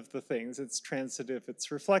 that's one of the things. It's transitive, it's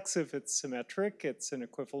reflexive, it's symmetric, it's an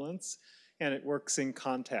equivalence, and it works in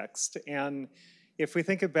context. And if we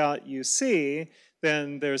think about UC,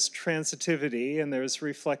 then there's transitivity and there's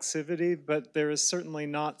reflexivity, but there is certainly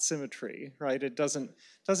not symmetry, right? It doesn't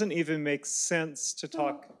even make sense to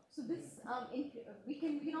talk. So this, we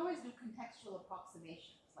can always do contextual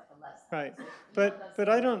approximations, like a less than. Right, So, but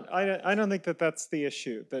I don't think that that's the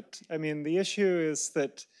issue. That, I mean, the issue is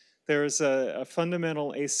that there's a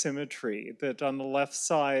fundamental asymmetry, that on the left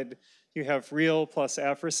side you have real plus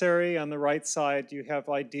adversary, on the right side you have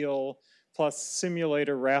ideal plus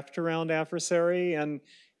simulator wrapped around adversary,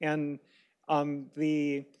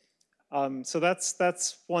 so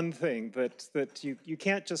that's one thing, that you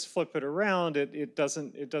can't just flip it around. It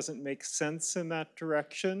doesn't make sense in that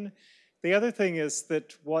direction. The other thing is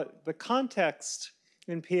that what the context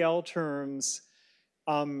in PL terms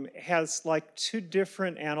has like two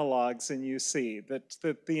different analogs in UC. That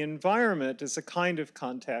the environment is a kind of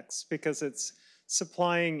context because it's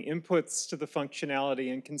supplying inputs to the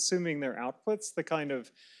functionality and consuming their outputs. The kind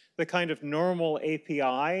of normal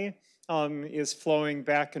API is flowing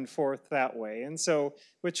back and forth that way. And so,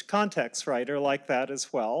 which contexts, right, are like that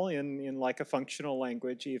as well in like a functional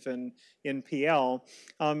language, even in PL.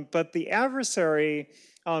 But the adversary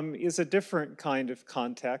is a different kind of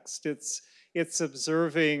context. It's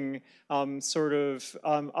observing sort of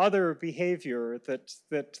other behavior that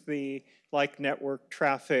the like network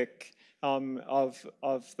traffic of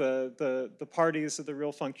the parties of the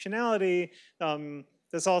real functionality.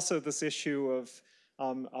 There's also this issue of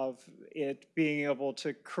it being able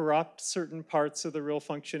to corrupt certain parts of the real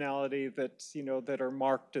functionality that are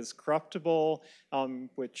marked as corruptible,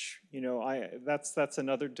 which that's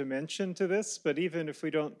another dimension to this. But even if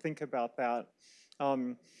we don't think about that,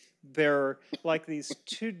 they're like these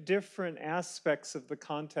two different aspects of the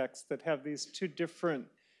context that have these two different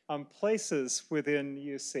places within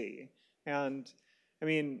UC. And I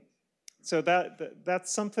mean, so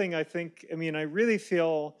that's something I think, I mean, I really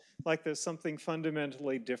feel like there's something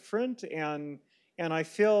fundamentally different. And I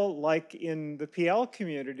feel like in the PL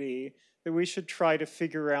community that we should try to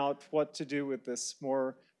figure out what to do with this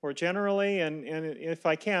more generally. And if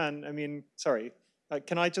I can, I mean, sorry,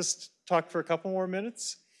 can I just talk for a couple more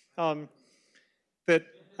minutes? That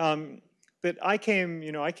I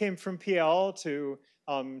came from PL to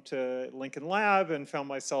Lincoln Lab and found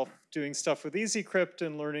myself doing stuff with EasyCrypt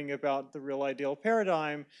and learning about the real ideal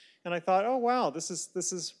paradigm. And I thought, oh wow, this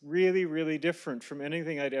is really, really different from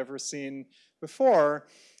anything I'd ever seen before.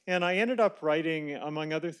 And I ended up writing,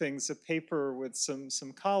 among other things, a paper with some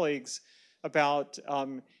colleagues about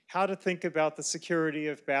how to think about the security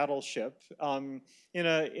of Battleship in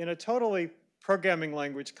a totally programming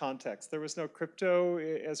language context. There was no crypto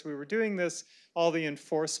as we were doing this. All the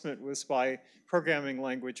enforcement was by programming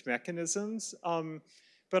language mechanisms.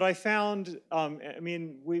 But I found, I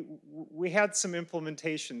mean, we had some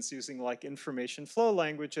implementations using like information flow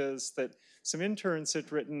languages that some interns had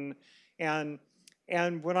written. And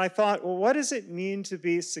when I thought, well, what does it mean to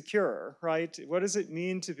be secure, right? What does it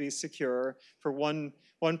mean to be secure for one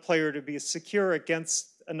player to be secure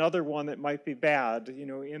against another one that might be bad,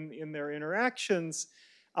 in their interactions?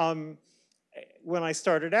 When I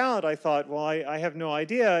started out, I thought, well, I have no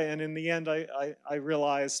idea. And in the end, I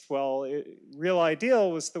realized, well, real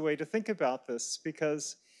ideal was the way to think about this,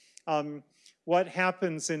 because what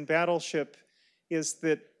happens in Battleship is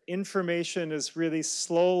that information is really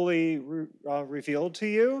slowly revealed to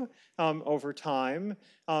you over time.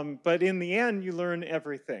 But in the end, you learn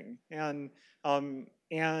everything. And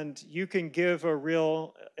you can give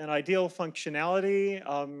an ideal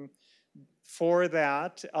functionality for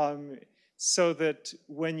that, so that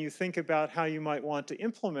when you think about how you might want to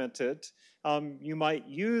implement it, you might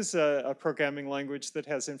use a programming language that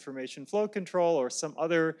has information flow control or some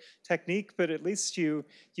other technique, but at least you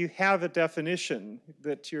have a definition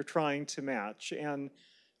that you're trying to match. And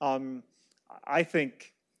I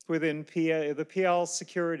think within the PL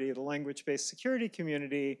security, the language-based security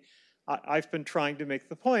community, I've been trying to make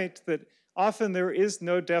the point that often there is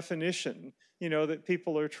no definition, that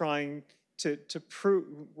people are trying to prove.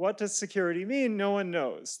 What does security mean? No one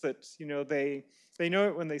knows. That they know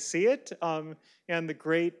it when they see it. And the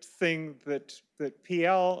great thing that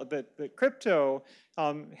crypto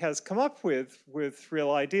has come up with Real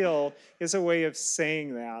Ideal is a way of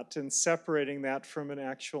saying that and separating that from an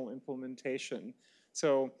actual implementation.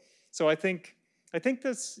 So I think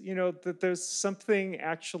this, that there's something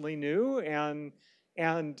actually new,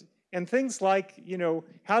 and things like,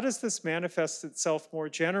 how does this manifest itself more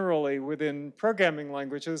generally within programming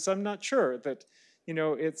languages? I'm not sure that,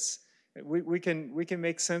 we can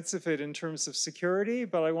make sense of it in terms of security,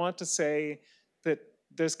 but I want to say that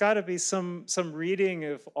there's got to be some reading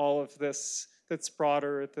of all of this that's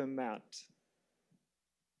broader than that.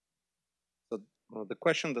 So the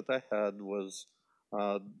question that I had was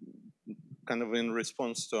kind of in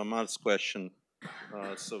response to Amar's question.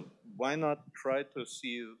 So why not try to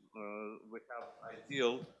see we have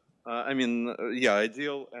ideal,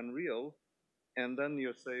 ideal and real, and then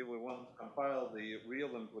you say we want to compile the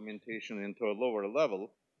real implementation into a lower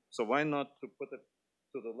level. So why not to put it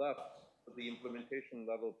to the left, the implementation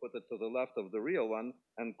level, put it to the left of the real one,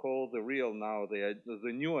 and call the real now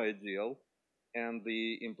the new ideal, and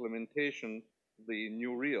the implementation the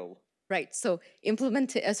new real. Right. So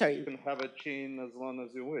sorry. You can have a chain as long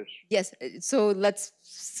as you wish. Yes. So let's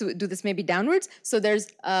do this maybe downwards. So there's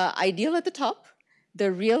ideal at the top.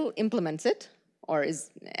 The real implements it or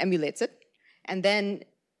emulates it, and then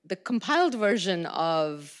the compiled version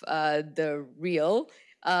of the real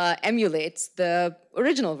emulates the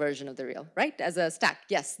original version of the real, right? As a stack.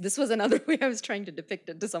 Yes. This was another way I was trying to depict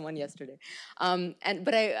it to someone yesterday.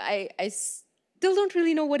 But I still don't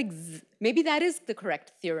really know what maybe that is the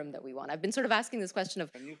correct theorem that we want. I've been sort of asking this question of.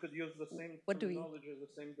 And you could use the same terminology, the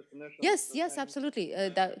same definition. Yes, absolutely.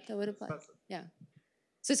 That would apply. Yeah.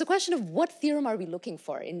 So it's a question of what theorem are we looking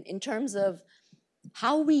for in terms of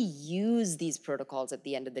how we use these protocols at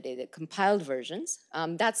the end of the day, the compiled versions.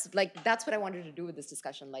 That's what I wanted to do with this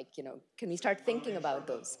discussion. Like, can we start thinking about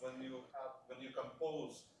those? When you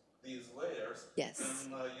compose these layers, yes,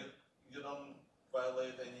 then you don't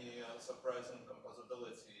violate any surprising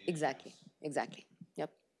composability. Exactly.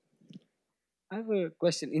 Yep. I have a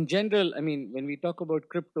question. In general, I mean, when we talk about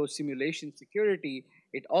crypto simulation security,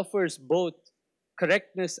 it offers both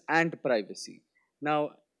correctness and privacy.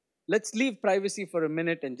 Now, let's leave privacy for a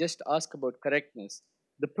minute and just ask about correctness.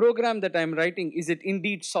 The program that I'm writing, is it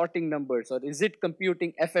indeed sorting numbers, or is it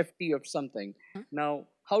computing FFT of something? Now,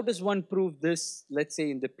 how does one prove this, let's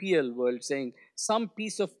say in the PL world, saying some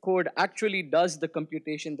piece of code actually does the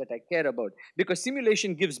computation that I care about? Because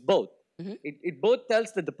simulation gives both. It both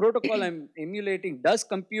tells that the protocol I'm emulating does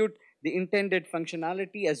compute the intended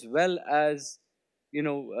functionality as well as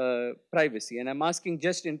privacy. And I'm asking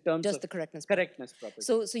just in terms of the correctness property.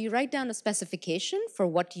 So you write down a specification for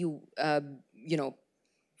what you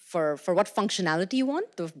for what functionality you want,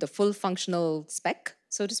 the full functional spec,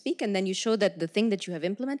 so to speak, and then you show that the thing that you have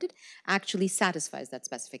implemented actually satisfies that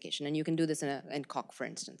specification. And you can do this in Coq, for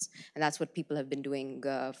instance. And that's what people have been doing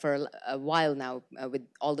for a while now with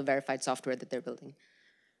all the verified software that they're building.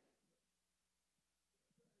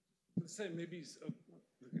 Say maybe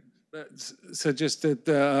suggest that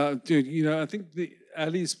I think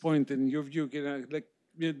Ali's point and your view,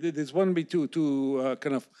 there's one way to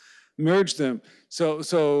kind of merge them.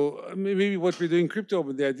 So maybe what we're doing in crypto,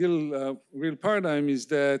 but the ideal real paradigm is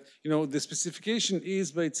that the specification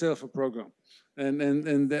is by itself a program.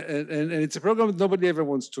 And it's a program that nobody ever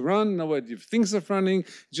wants to run, nobody thinks of running,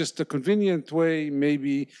 just a convenient way,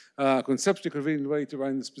 maybe conceptually convenient way to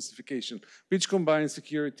run the specification, which combines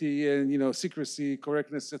security and secrecy,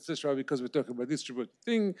 correctness, etc. Because we're talking about distributed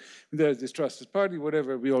thing, there's this trusted party,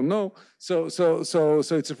 whatever we all know. So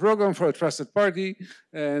it's a program for a trusted party,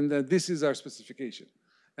 and this is our specification.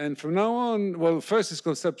 And from now on, well, first it's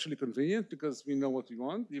conceptually convenient because we know what we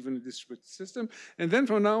want, even a distributed system. And then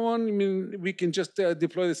from now on, we can just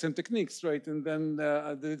deploy the same techniques, right? And then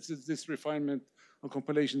this refinement on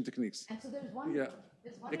compilation techniques. And so there's one.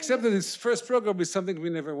 Except that this first program is something we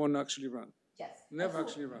never want to actually run. Yes. Never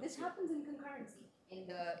actually run. This happens in concurrency.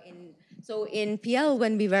 So in PL,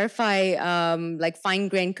 when we verify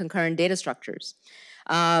fine-grained concurrent data structures,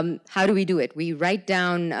 how do we do it? We write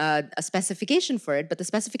down a specification for it, but the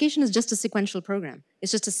specification is just a sequential program.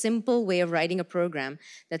 It's just a simple way of writing a program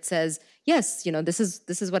that says, yes, this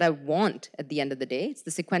is what I want at the end of the day. It's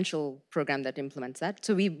the sequential program that implements that.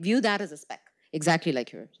 So we view that as a spec, exactly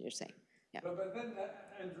like you're saying. Yeah. But then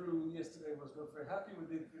Andrew yesterday was not very happy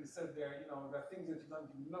with it. He said there, there are things that you don't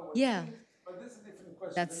even know what yeah. means, but that's a different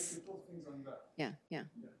question. That's, you can put things on that. Yeah.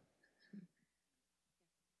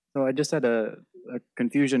 So I just had a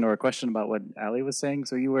confusion or a question about what Ali was saying.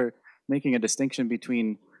 So you were making a distinction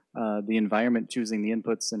between the environment choosing the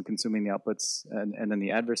inputs and consuming the outputs, and then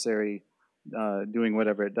the adversary doing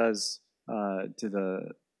whatever it does to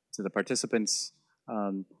the participants.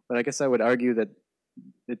 But I guess I would argue that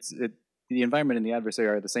the environment and the adversary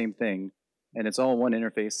are the same thing, and it's all one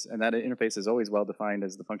interface, and that interface is always well defined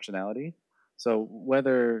as the functionality. So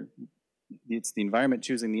whether it's the environment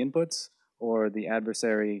choosing the inputs or the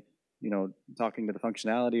adversary, talking to the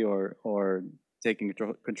functionality or taking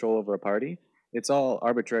control over a party, it's all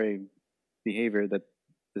arbitrary behavior that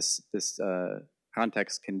this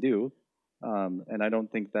context can do. And I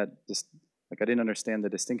don't think that I didn't understand the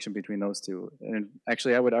distinction between those two. And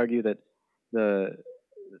actually, I would argue that the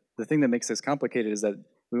thing that makes this complicated is that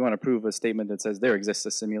we want to prove a statement that says there exists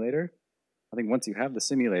a simulator. I think once you have the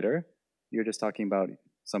simulator, you're just talking about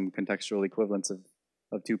some contextual equivalence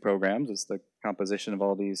of two programs. It's the composition of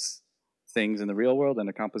all these things in the real world and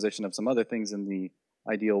a composition of some other things in the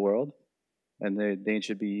ideal world. And they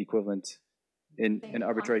should be equivalent in an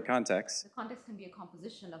arbitrary context. The context can be a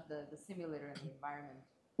composition of the simulator and the environment.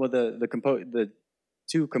 Well, the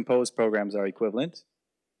two composed programs are equivalent,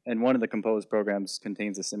 and one of the composed programs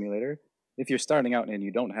contains a simulator. If you're starting out and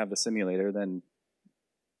you don't have the simulator, then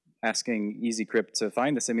asking EasyCrypt to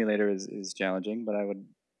find the simulator is challenging, but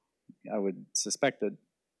I would suspect that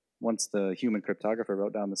once the human cryptographer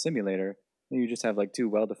wrote down the simulator, you just have like two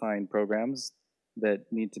well-defined programs that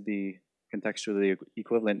need to be contextually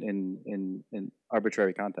equivalent in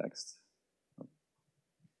arbitrary contexts.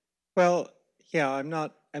 Well, yeah, I'm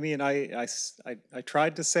not, I mean, I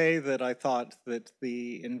tried to say that I thought that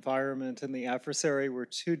the environment and the adversary were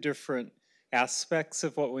two different aspects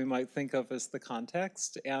of what we might think of as the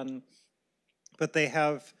context, but they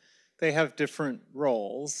have different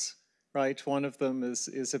roles, right? One of them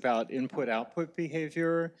is about input-output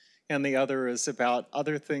behavior, and the other is about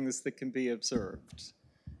other things that can be observed.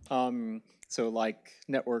 So like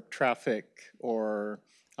network traffic or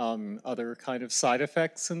other kind of side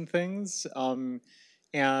effects and things.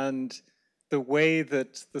 And the way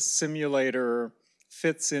that the simulator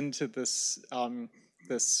fits into this,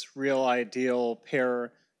 this real ideal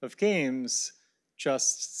pair of games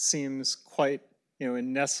just seems quite,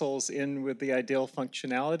 and nestles in with the ideal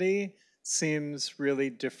functionality, seems really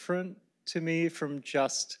different to me from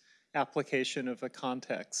just application of a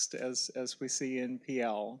context as we see in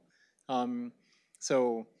PL.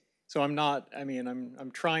 So I'm not, I mean,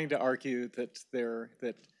 I'm trying to argue that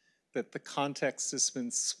that the context has been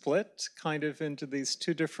split kind of into these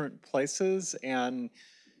two different places, and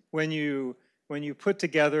when you put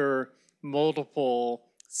together multiple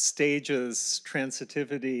stages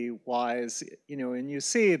transitivity wise, and you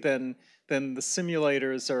see then the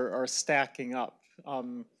simulators are stacking up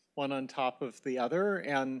one on top of the other,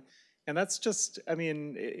 and that's just, I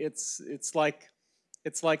mean, it's like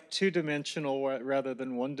two-dimensional rather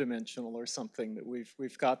than one-dimensional or something, that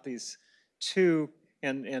we've got these two,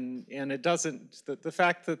 and it doesn't, the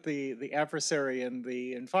fact that the adversary and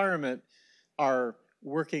the environment are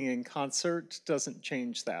working in concert doesn't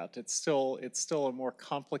change that. It's still a more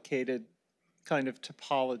complicated kind of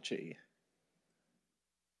topology.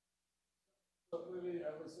 So really,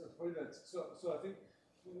 I was afraid that, so I think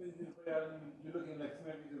you're looking like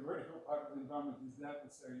maybe the vertical part of the environment is the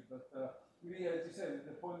adversary, but really, as you said,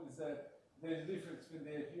 the point is that there's a difference between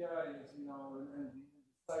the API, and the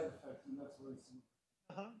side effect, and that's where it's.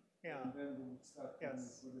 Yeah. And then we start.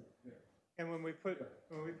 Yes. And when we put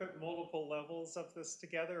multiple levels of this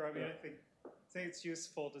together, I mean, I think it's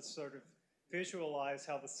useful to sort of visualize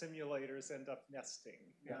how the simulators end up nesting.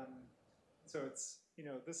 Yeah. So it's,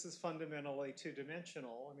 this is fundamentally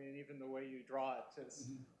two-dimensional. I mean, even the way you draw it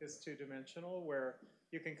is two-dimensional, where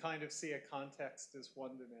you can kind of see a context as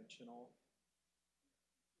one-dimensional.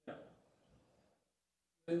 Yeah.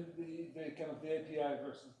 And the kind of the API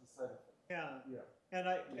versus the side effect. Yeah. Yeah. And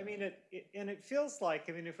I mean, it feels like,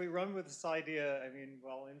 I mean, if we run with this idea, I mean,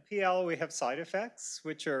 well, in PL we have side effects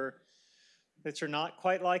which are not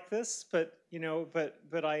quite like this, but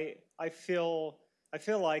but I feel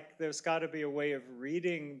like there's got to be a way of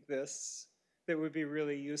reading this that would be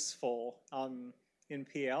really useful in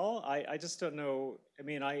PL. I just don't know. I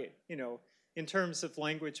mean, in terms of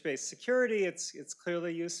language-based security, it's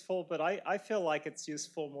clearly useful, but I feel like it's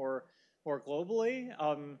useful more globally.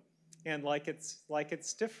 And like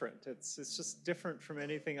it's different. It's just different from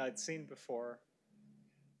anything I'd seen before.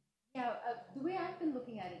 Yeah, the way I've been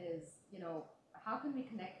looking at it is, how can we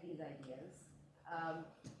connect these ideas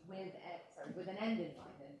with an end in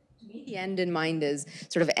mind? And to me, the end in mind is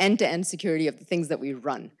sort of end-to-end security of the things that we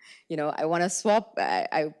run. I want to swap.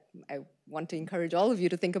 I want to encourage all of you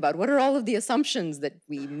to think about what are all of the assumptions that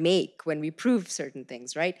we make when we prove certain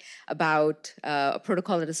things, right? About a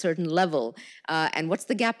protocol at a certain level, and what's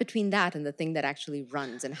the gap between that and the thing that actually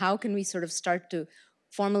runs, and how can we sort of start to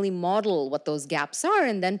formally model what those gaps are,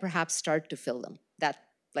 and then perhaps start to fill them. That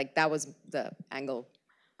was the angle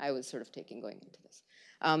I was sort of taking going into this.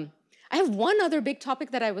 I have one other big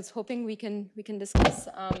topic that I was hoping we can discuss.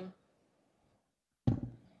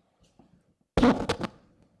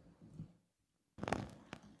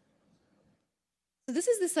 So this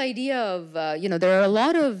is this idea of, there are a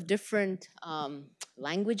lot of different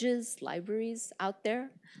languages, libraries out there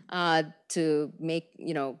to make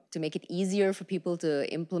it easier for people to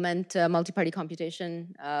implement multi-party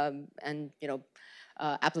computation and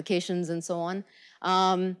applications and so on.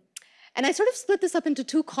 And I sort of split this up into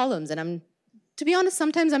two columns, and I'm to be honest,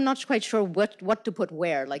 sometimes I'm not quite sure what to put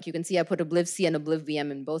where. Like you can see I put oblivc and oblivvm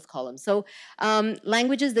in both columns. So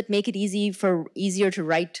languages that make it easier to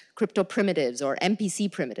write crypto primitives or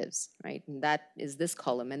MPC primitives, right? And that is this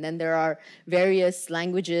column. And then there are various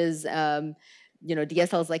languages,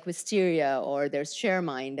 DSLs like Wisteria, or there's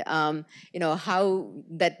ShareMind, how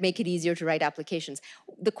that make it easier to write applications.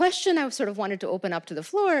 The question I sort of wanted to open up to the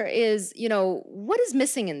floor is, what is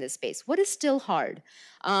missing in this space? What is still hard?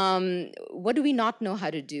 What do we not know how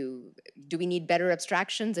to do? Do we need better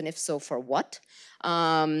abstractions? And if so, for what?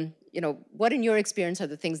 What in your experience are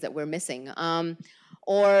the things that we're missing?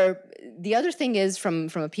 Or the other thing is, from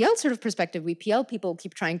a PL sort of perspective, we PL people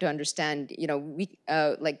keep trying to understand,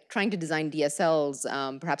 like trying to design DSLs,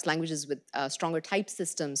 perhaps languages with stronger type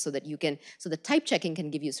systems, so that type checking can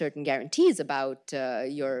give you certain guarantees about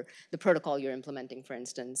the protocol you're implementing, for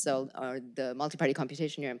instance, or the multi-party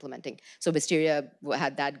computation you're implementing. So Wisteria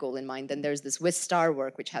had that goal in mind. Then there's this Wistar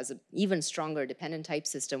work, which has an even stronger dependent type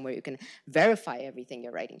system where you can verify everything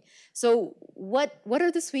you're writing. So what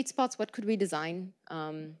are the sweet spots? What could we design?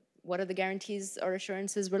 What are the guarantees or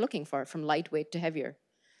assurances we're looking for, from lightweight to heavier?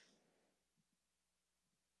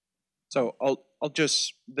 So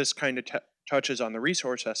this kind of touches on the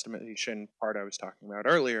resource estimation part I was talking about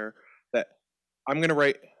earlier, that I'm going to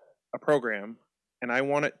write a program and I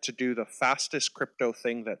want it to do the fastest crypto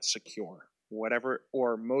thing that's secure, whatever,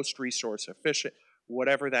 or most resource efficient,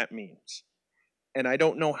 whatever that means. And I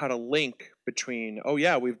don't know how to link between, oh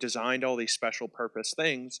yeah, we've designed all these special purpose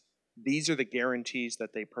things. These are the guarantees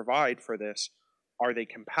that they provide for this. Are they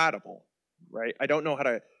compatible, right? I don't know how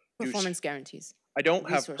to performance guarantees. I don't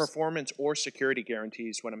have performance or security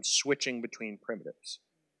guarantees when I'm switching between primitives.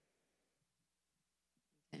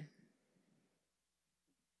 Okay.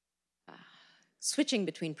 Switching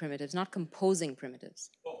between primitives, not composing primitives.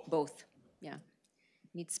 Both. Yeah.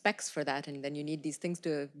 You need specs for that, and then you need these things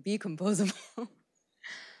to be composable.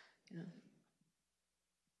 Yeah.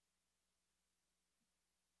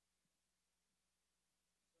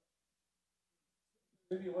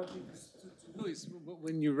 Maybe one thing to do is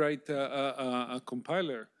when you write a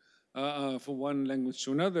compiler from one language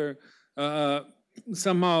to another,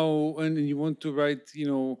 somehow, and you want to write,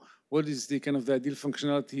 what is the kind of the ideal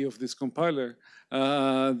functionality of this compiler,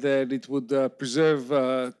 that it would preserve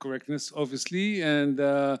correctness, obviously, and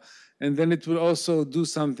then it will also do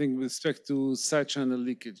something with respect to side channel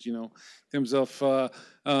leakage, in terms of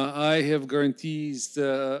I have guarantees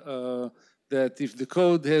that if the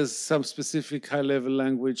code has some specific high-level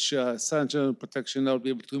language side channel protection, I'll be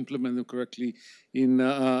able to implement them correctly in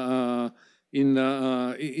the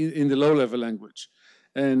low-level language.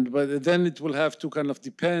 But then it will have to kind of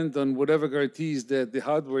depend on whatever guarantees that the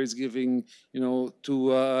hardware is giving, to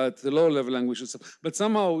the low-level languages. But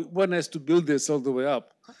somehow one has to build this all the way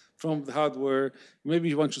up from the hardware. Maybe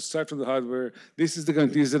you want to start from the hardware. This is the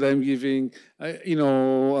guarantees that I'm giving,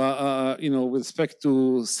 with respect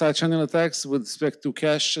to side channel attacks, with respect to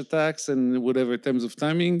cache attacks, and whatever in terms of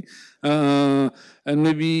timing. And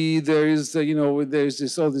maybe there is,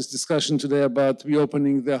 there's all this discussion today about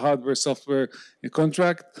reopening the hardware-software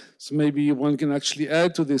contract. So maybe one can actually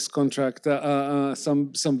add to this contract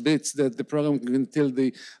some bits that the program can tell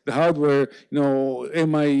the hardware,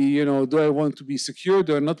 am I, do I want to be secure?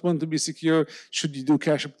 Do I not want to be secure? Should you do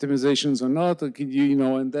cache optimizations or not? Or can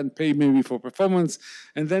you, and then pay maybe for performance,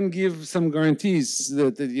 and then give some guarantees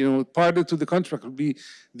that part of the contract will be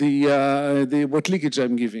the what leakage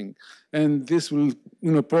I'm giving. And this will,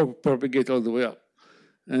 propagate all the way up.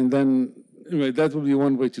 And then, anyway, that will be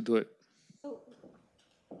one way to do it.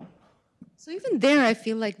 So even there, I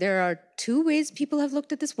feel like there are two ways people have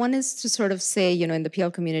looked at this. One is to sort of say, in the PL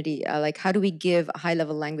community, like, how do we give a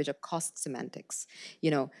high-level language a cost semantics?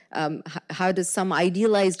 How does some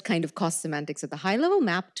idealized kind of cost semantics at the high level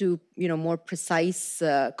map to, more precise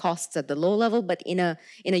costs at the low level, but in a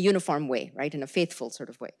uniform way, right? In a faithful sort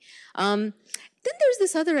of way. Then there's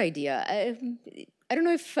this other idea. I don't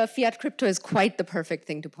know if fiat crypto is quite the perfect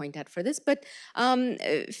thing to point at for this, but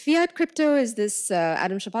fiat crypto is this,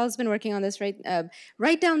 Adam Chappell has been working on this, right?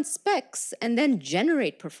 Write down specs and then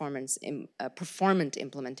generate performant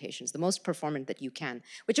implementations, the most performant that you can,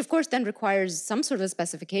 which of course then requires some sort of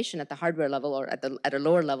specification at the hardware level or at a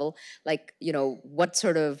lower level, like, what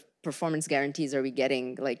sort of performance guarantees are we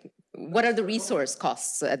getting? Like, what are the resource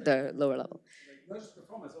costs at the lower level? Not just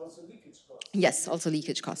performance, also leakage costs. Yes, also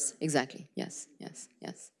leakage costs. Exactly. Yes.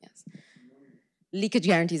 Leakage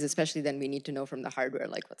guarantees, especially then we need to know from the hardware,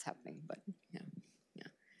 like what's happening. But yeah.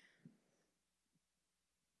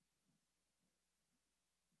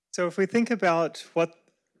 So if we think about what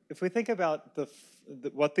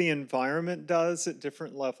the environment does at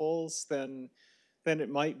different levels, then then it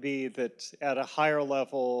might be that at a higher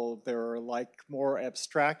level, there are like more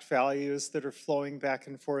abstract values that are flowing back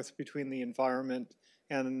and forth between the environment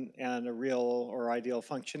and a real or ideal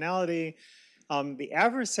functionality. The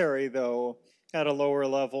adversary, though, at a lower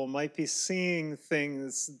level might be seeing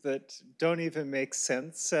things that don't even make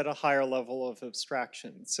sense at a higher level of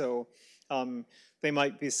abstraction. So they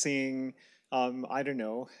might be seeing, I don't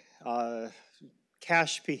know,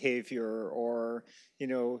 cache behavior or,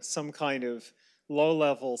 some kind of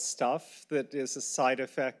low-level stuff that is a side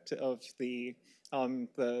effect of the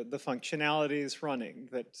functionalities running.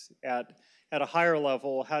 That at a higher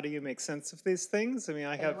level, how do you make sense of these things? I mean,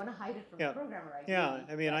 I have. You want to hide it from Yeah, the programmer, right? yeah.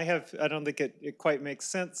 I mean, I don't think it quite makes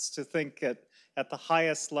sense to think at the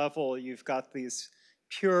highest level you've got these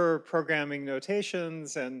pure programming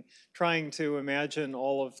notations and trying to imagine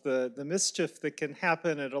all of the mischief that can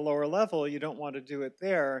happen at a lower level. You don't want to do it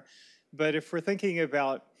there. But if we're thinking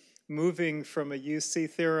about moving from a UC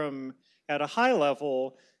theorem at a high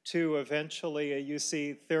level to eventually a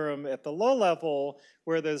UC theorem at the low level,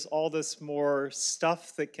 where there's all this more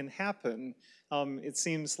stuff that can happen, it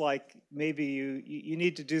seems like maybe you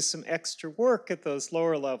need to do some extra work at those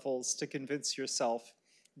lower levels to convince yourself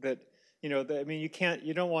that, I mean,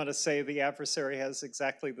 you don't want to say the adversary has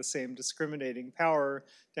exactly the same discriminating power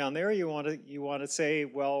down there. You want to say,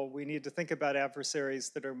 well, we need to think about adversaries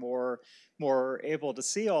that are more able to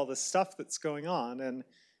see all this stuff that's going on,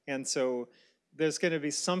 and so there's going to be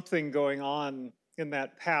something going on in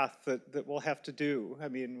that path that we'll have to do. I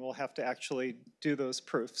mean, we'll have to actually do those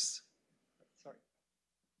proofs. Sorry.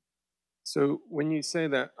 So when you say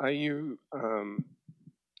that, are you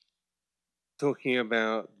talking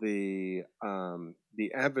about the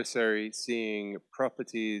adversary seeing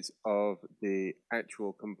properties of the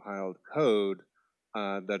actual compiled code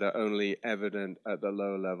that are only evident at the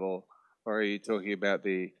low level, or are you talking about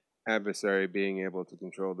the adversary being able to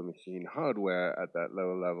control the machine hardware at that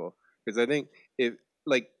lower level? Because I think if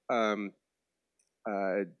like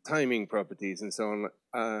timing properties and so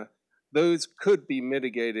on, those could be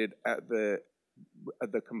mitigated at the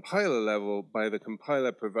compiler level by the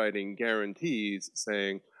compiler providing guarantees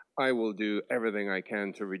saying, I will do everything I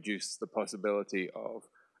can to reduce the possibility of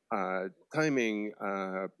timing,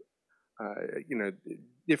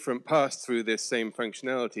 different paths through this same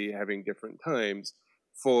functionality having different times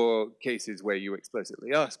for cases where you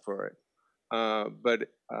explicitly ask for it. But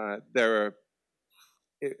there are,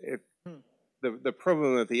 if the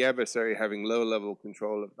problem of the adversary having low-level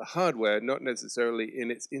control of the hardware, not necessarily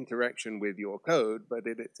in its interaction with your code, but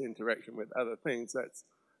in its interaction with other things, that's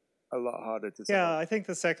a lot harder to solve. Yeah, I think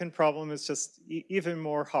the second problem is just even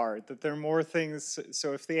more hard, that there are more things.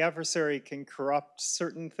 So if the adversary can corrupt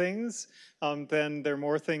certain things, then there are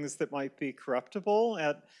more things that might be corruptible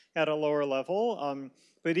at a lower level.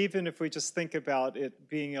 But even if we just think about it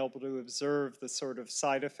being able to observe the sort of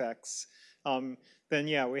side effects, then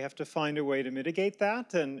yeah, we have to find a way to mitigate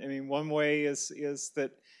that. And I mean, one way is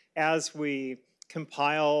that as we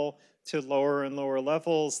compile to lower and lower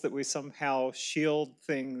levels, that we somehow shield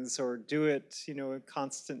things or do it, in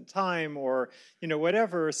constant time or,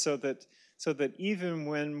 whatever, so that even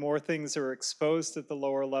when more things are exposed at the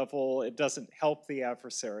lower level, it doesn't help the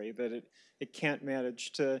adversary, that it can't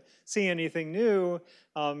manage to see anything new.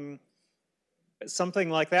 Something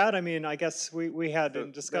like that. I mean, I guess we had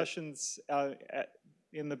in discussions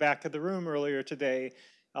in the back of the room earlier today,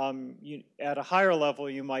 at a higher level,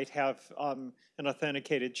 you might have an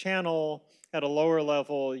authenticated channel. At a lower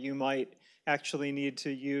level, you might actually need to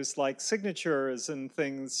use like signatures and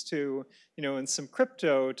things to, and some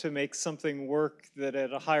crypto to make something work that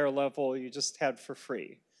at a higher level you just had for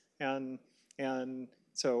free. And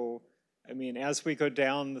so, I mean, as we go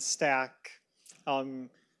down the stack,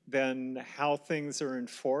 then how things are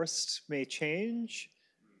enforced may change.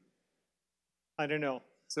 I don't know.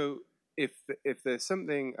 So if there's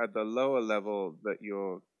something at the lower level that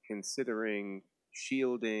you're considering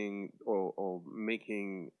shielding or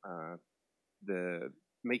making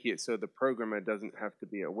it so the programmer doesn't have to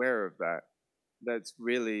be aware of that, that's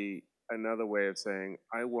really another way of saying,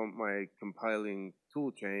 I want my compiling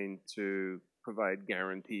toolchain to provide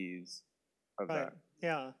guarantees of that.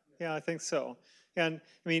 Yeah, I think so. And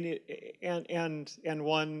I mean,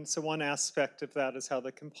 one aspect of that is how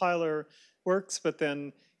the compiler works, but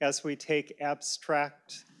then as we take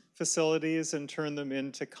abstract facilities and turn them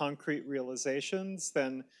into concrete realizations,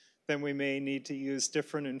 then we may need to use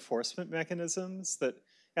different enforcement mechanisms. That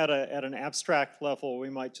at an abstract level, we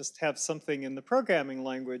might just have something in the programming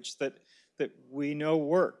language that we know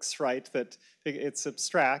works, right? That it's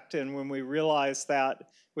abstract, and when we realize that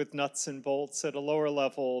with nuts and bolts at a lower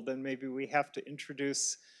level, then maybe we have to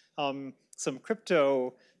introduce some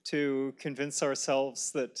crypto to convince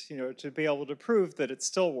ourselves that, you know, to be able to prove that it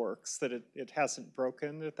still works, that it hasn't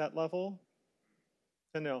broken at that level?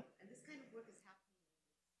 I know. And this kind of work is happening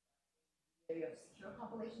in the area of secure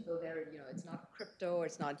compilation, though there, you know, it's not crypto or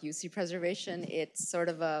it's not UC preservation. It's sort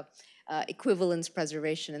of a equivalence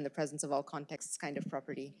preservation in the presence of all contexts kind of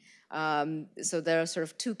property. So there are sort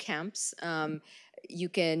of two camps. You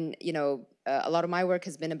can, you know, a lot of my work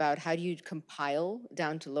has been about how do you compile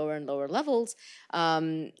down to lower and lower levels.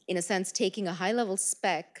 In a sense, taking a high-level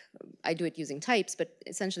spec, I do it using types, but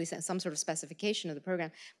essentially some sort of specification of the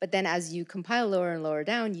program. But then as you compile lower and lower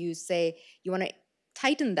down, you say you want to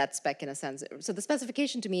tighten that spec in a sense. So the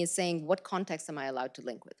specification to me is saying what context am I allowed to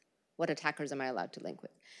link with? What attackers am I allowed to link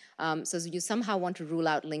with? So you somehow want to rule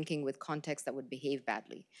out linking with context that would behave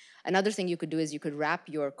badly. Another thing you could do is you could wrap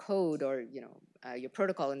your code or, you know, your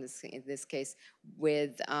protocol in this case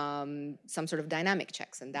with some sort of dynamic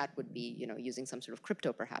checks, and that would be, you know, using some sort of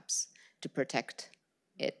crypto perhaps to protect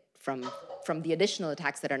it from the additional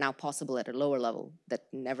attacks that are now possible at a lower level that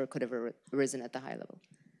never could have arisen at the high level.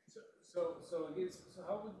 So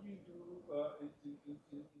how would you do in your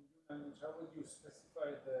language? How would you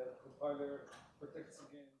specify the compiler protects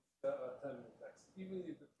against timing attacks, even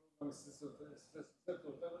if the program is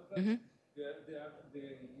susceptible to timing attacks?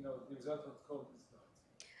 The result of code is not.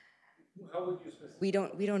 How would you specify?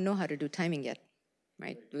 We don't know how to do timing yet,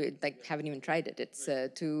 right? We haven't even tried it. It's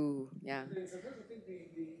too, yeah. Sometimes I think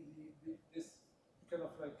this kind of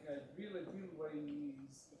like real ideal way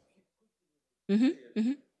is saying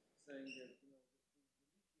that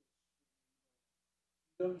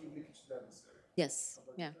don't give leakage to adversary. Yes.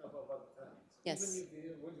 Yeah. About the timing. Yes.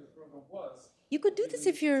 Even if what the program was. You could do this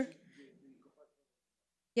if you're.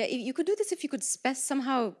 Yeah, you could do this if you could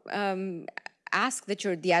somehow ask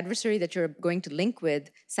that the adversary that you're going to link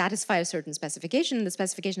with satisfy a certain specification. The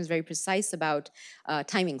specification is very precise about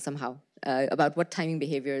timing somehow, about what timing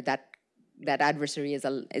behavior that adversary is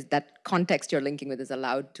that context you're linking with is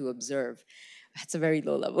allowed to observe. That's a very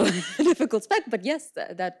low level difficult spec, but yes,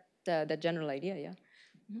 that general idea, yeah.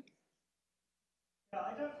 Yeah,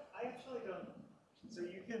 I actually don't. So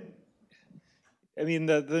you can. I mean,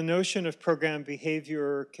 the notion of program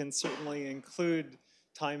behavior can certainly include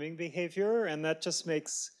timing behavior, and that just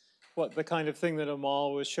makes the kind of thing that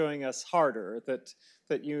Amal was showing us harder. That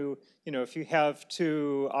you know, if you have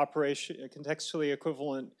two contextually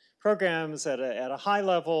equivalent programs at a high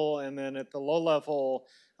level, and then at the low level,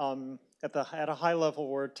 at a high level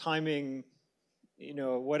where timing, you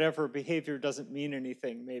know, whatever behavior doesn't mean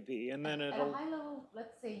anything, maybe, and then at a high level,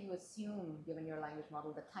 let's say you assume, given your language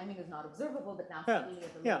model, that timing is not observable, but now suddenly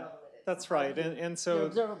at the low level it is. That's right, and so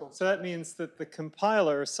that means that the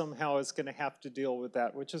compiler somehow is going to have to deal with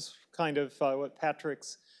that, which is kind of what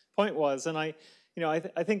Patrick's point was, and I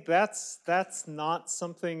think that's not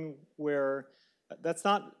something where that's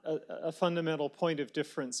not a fundamental point of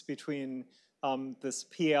difference between this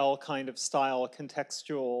PL kind of style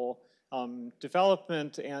contextual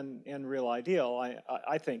development and real ideal.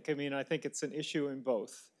 I think. I mean, I think it's an issue in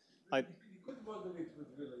both. You could model it with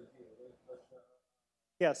real ideal, right? But,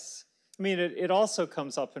 yes, I mean it also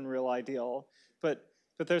comes up in real ideal, but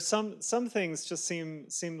there's some things just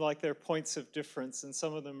seem like they're points of difference, and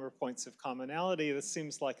some of them are points of commonality. This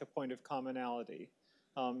seems like a point of commonality.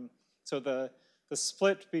 So the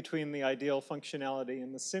split between the ideal functionality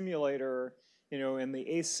in the simulator, you know, and the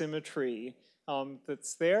asymmetry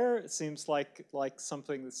that's there, it seems like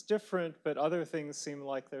something that's different, but other things seem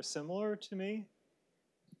like they're similar to me.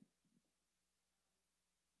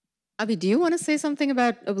 Abhi, do you want to say something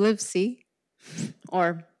about obliv-C?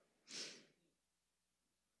 Or,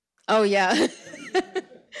 oh yeah,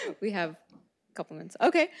 we have a couple minutes.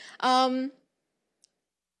 Okay.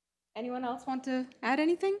 Anyone else want to add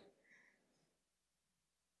anything?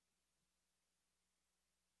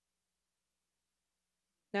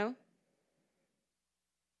 No?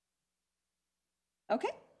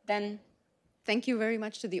 Okay, then thank you very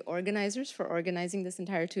much to the organizers for organizing this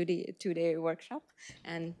entire two-day workshop,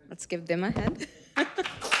 and let's give them a hand.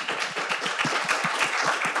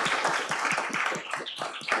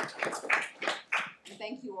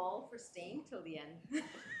 Thank you all for staying till the end.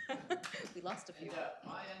 We lost a few.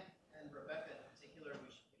 Maya and Rebecca in particular, we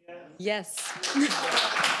should. Yes.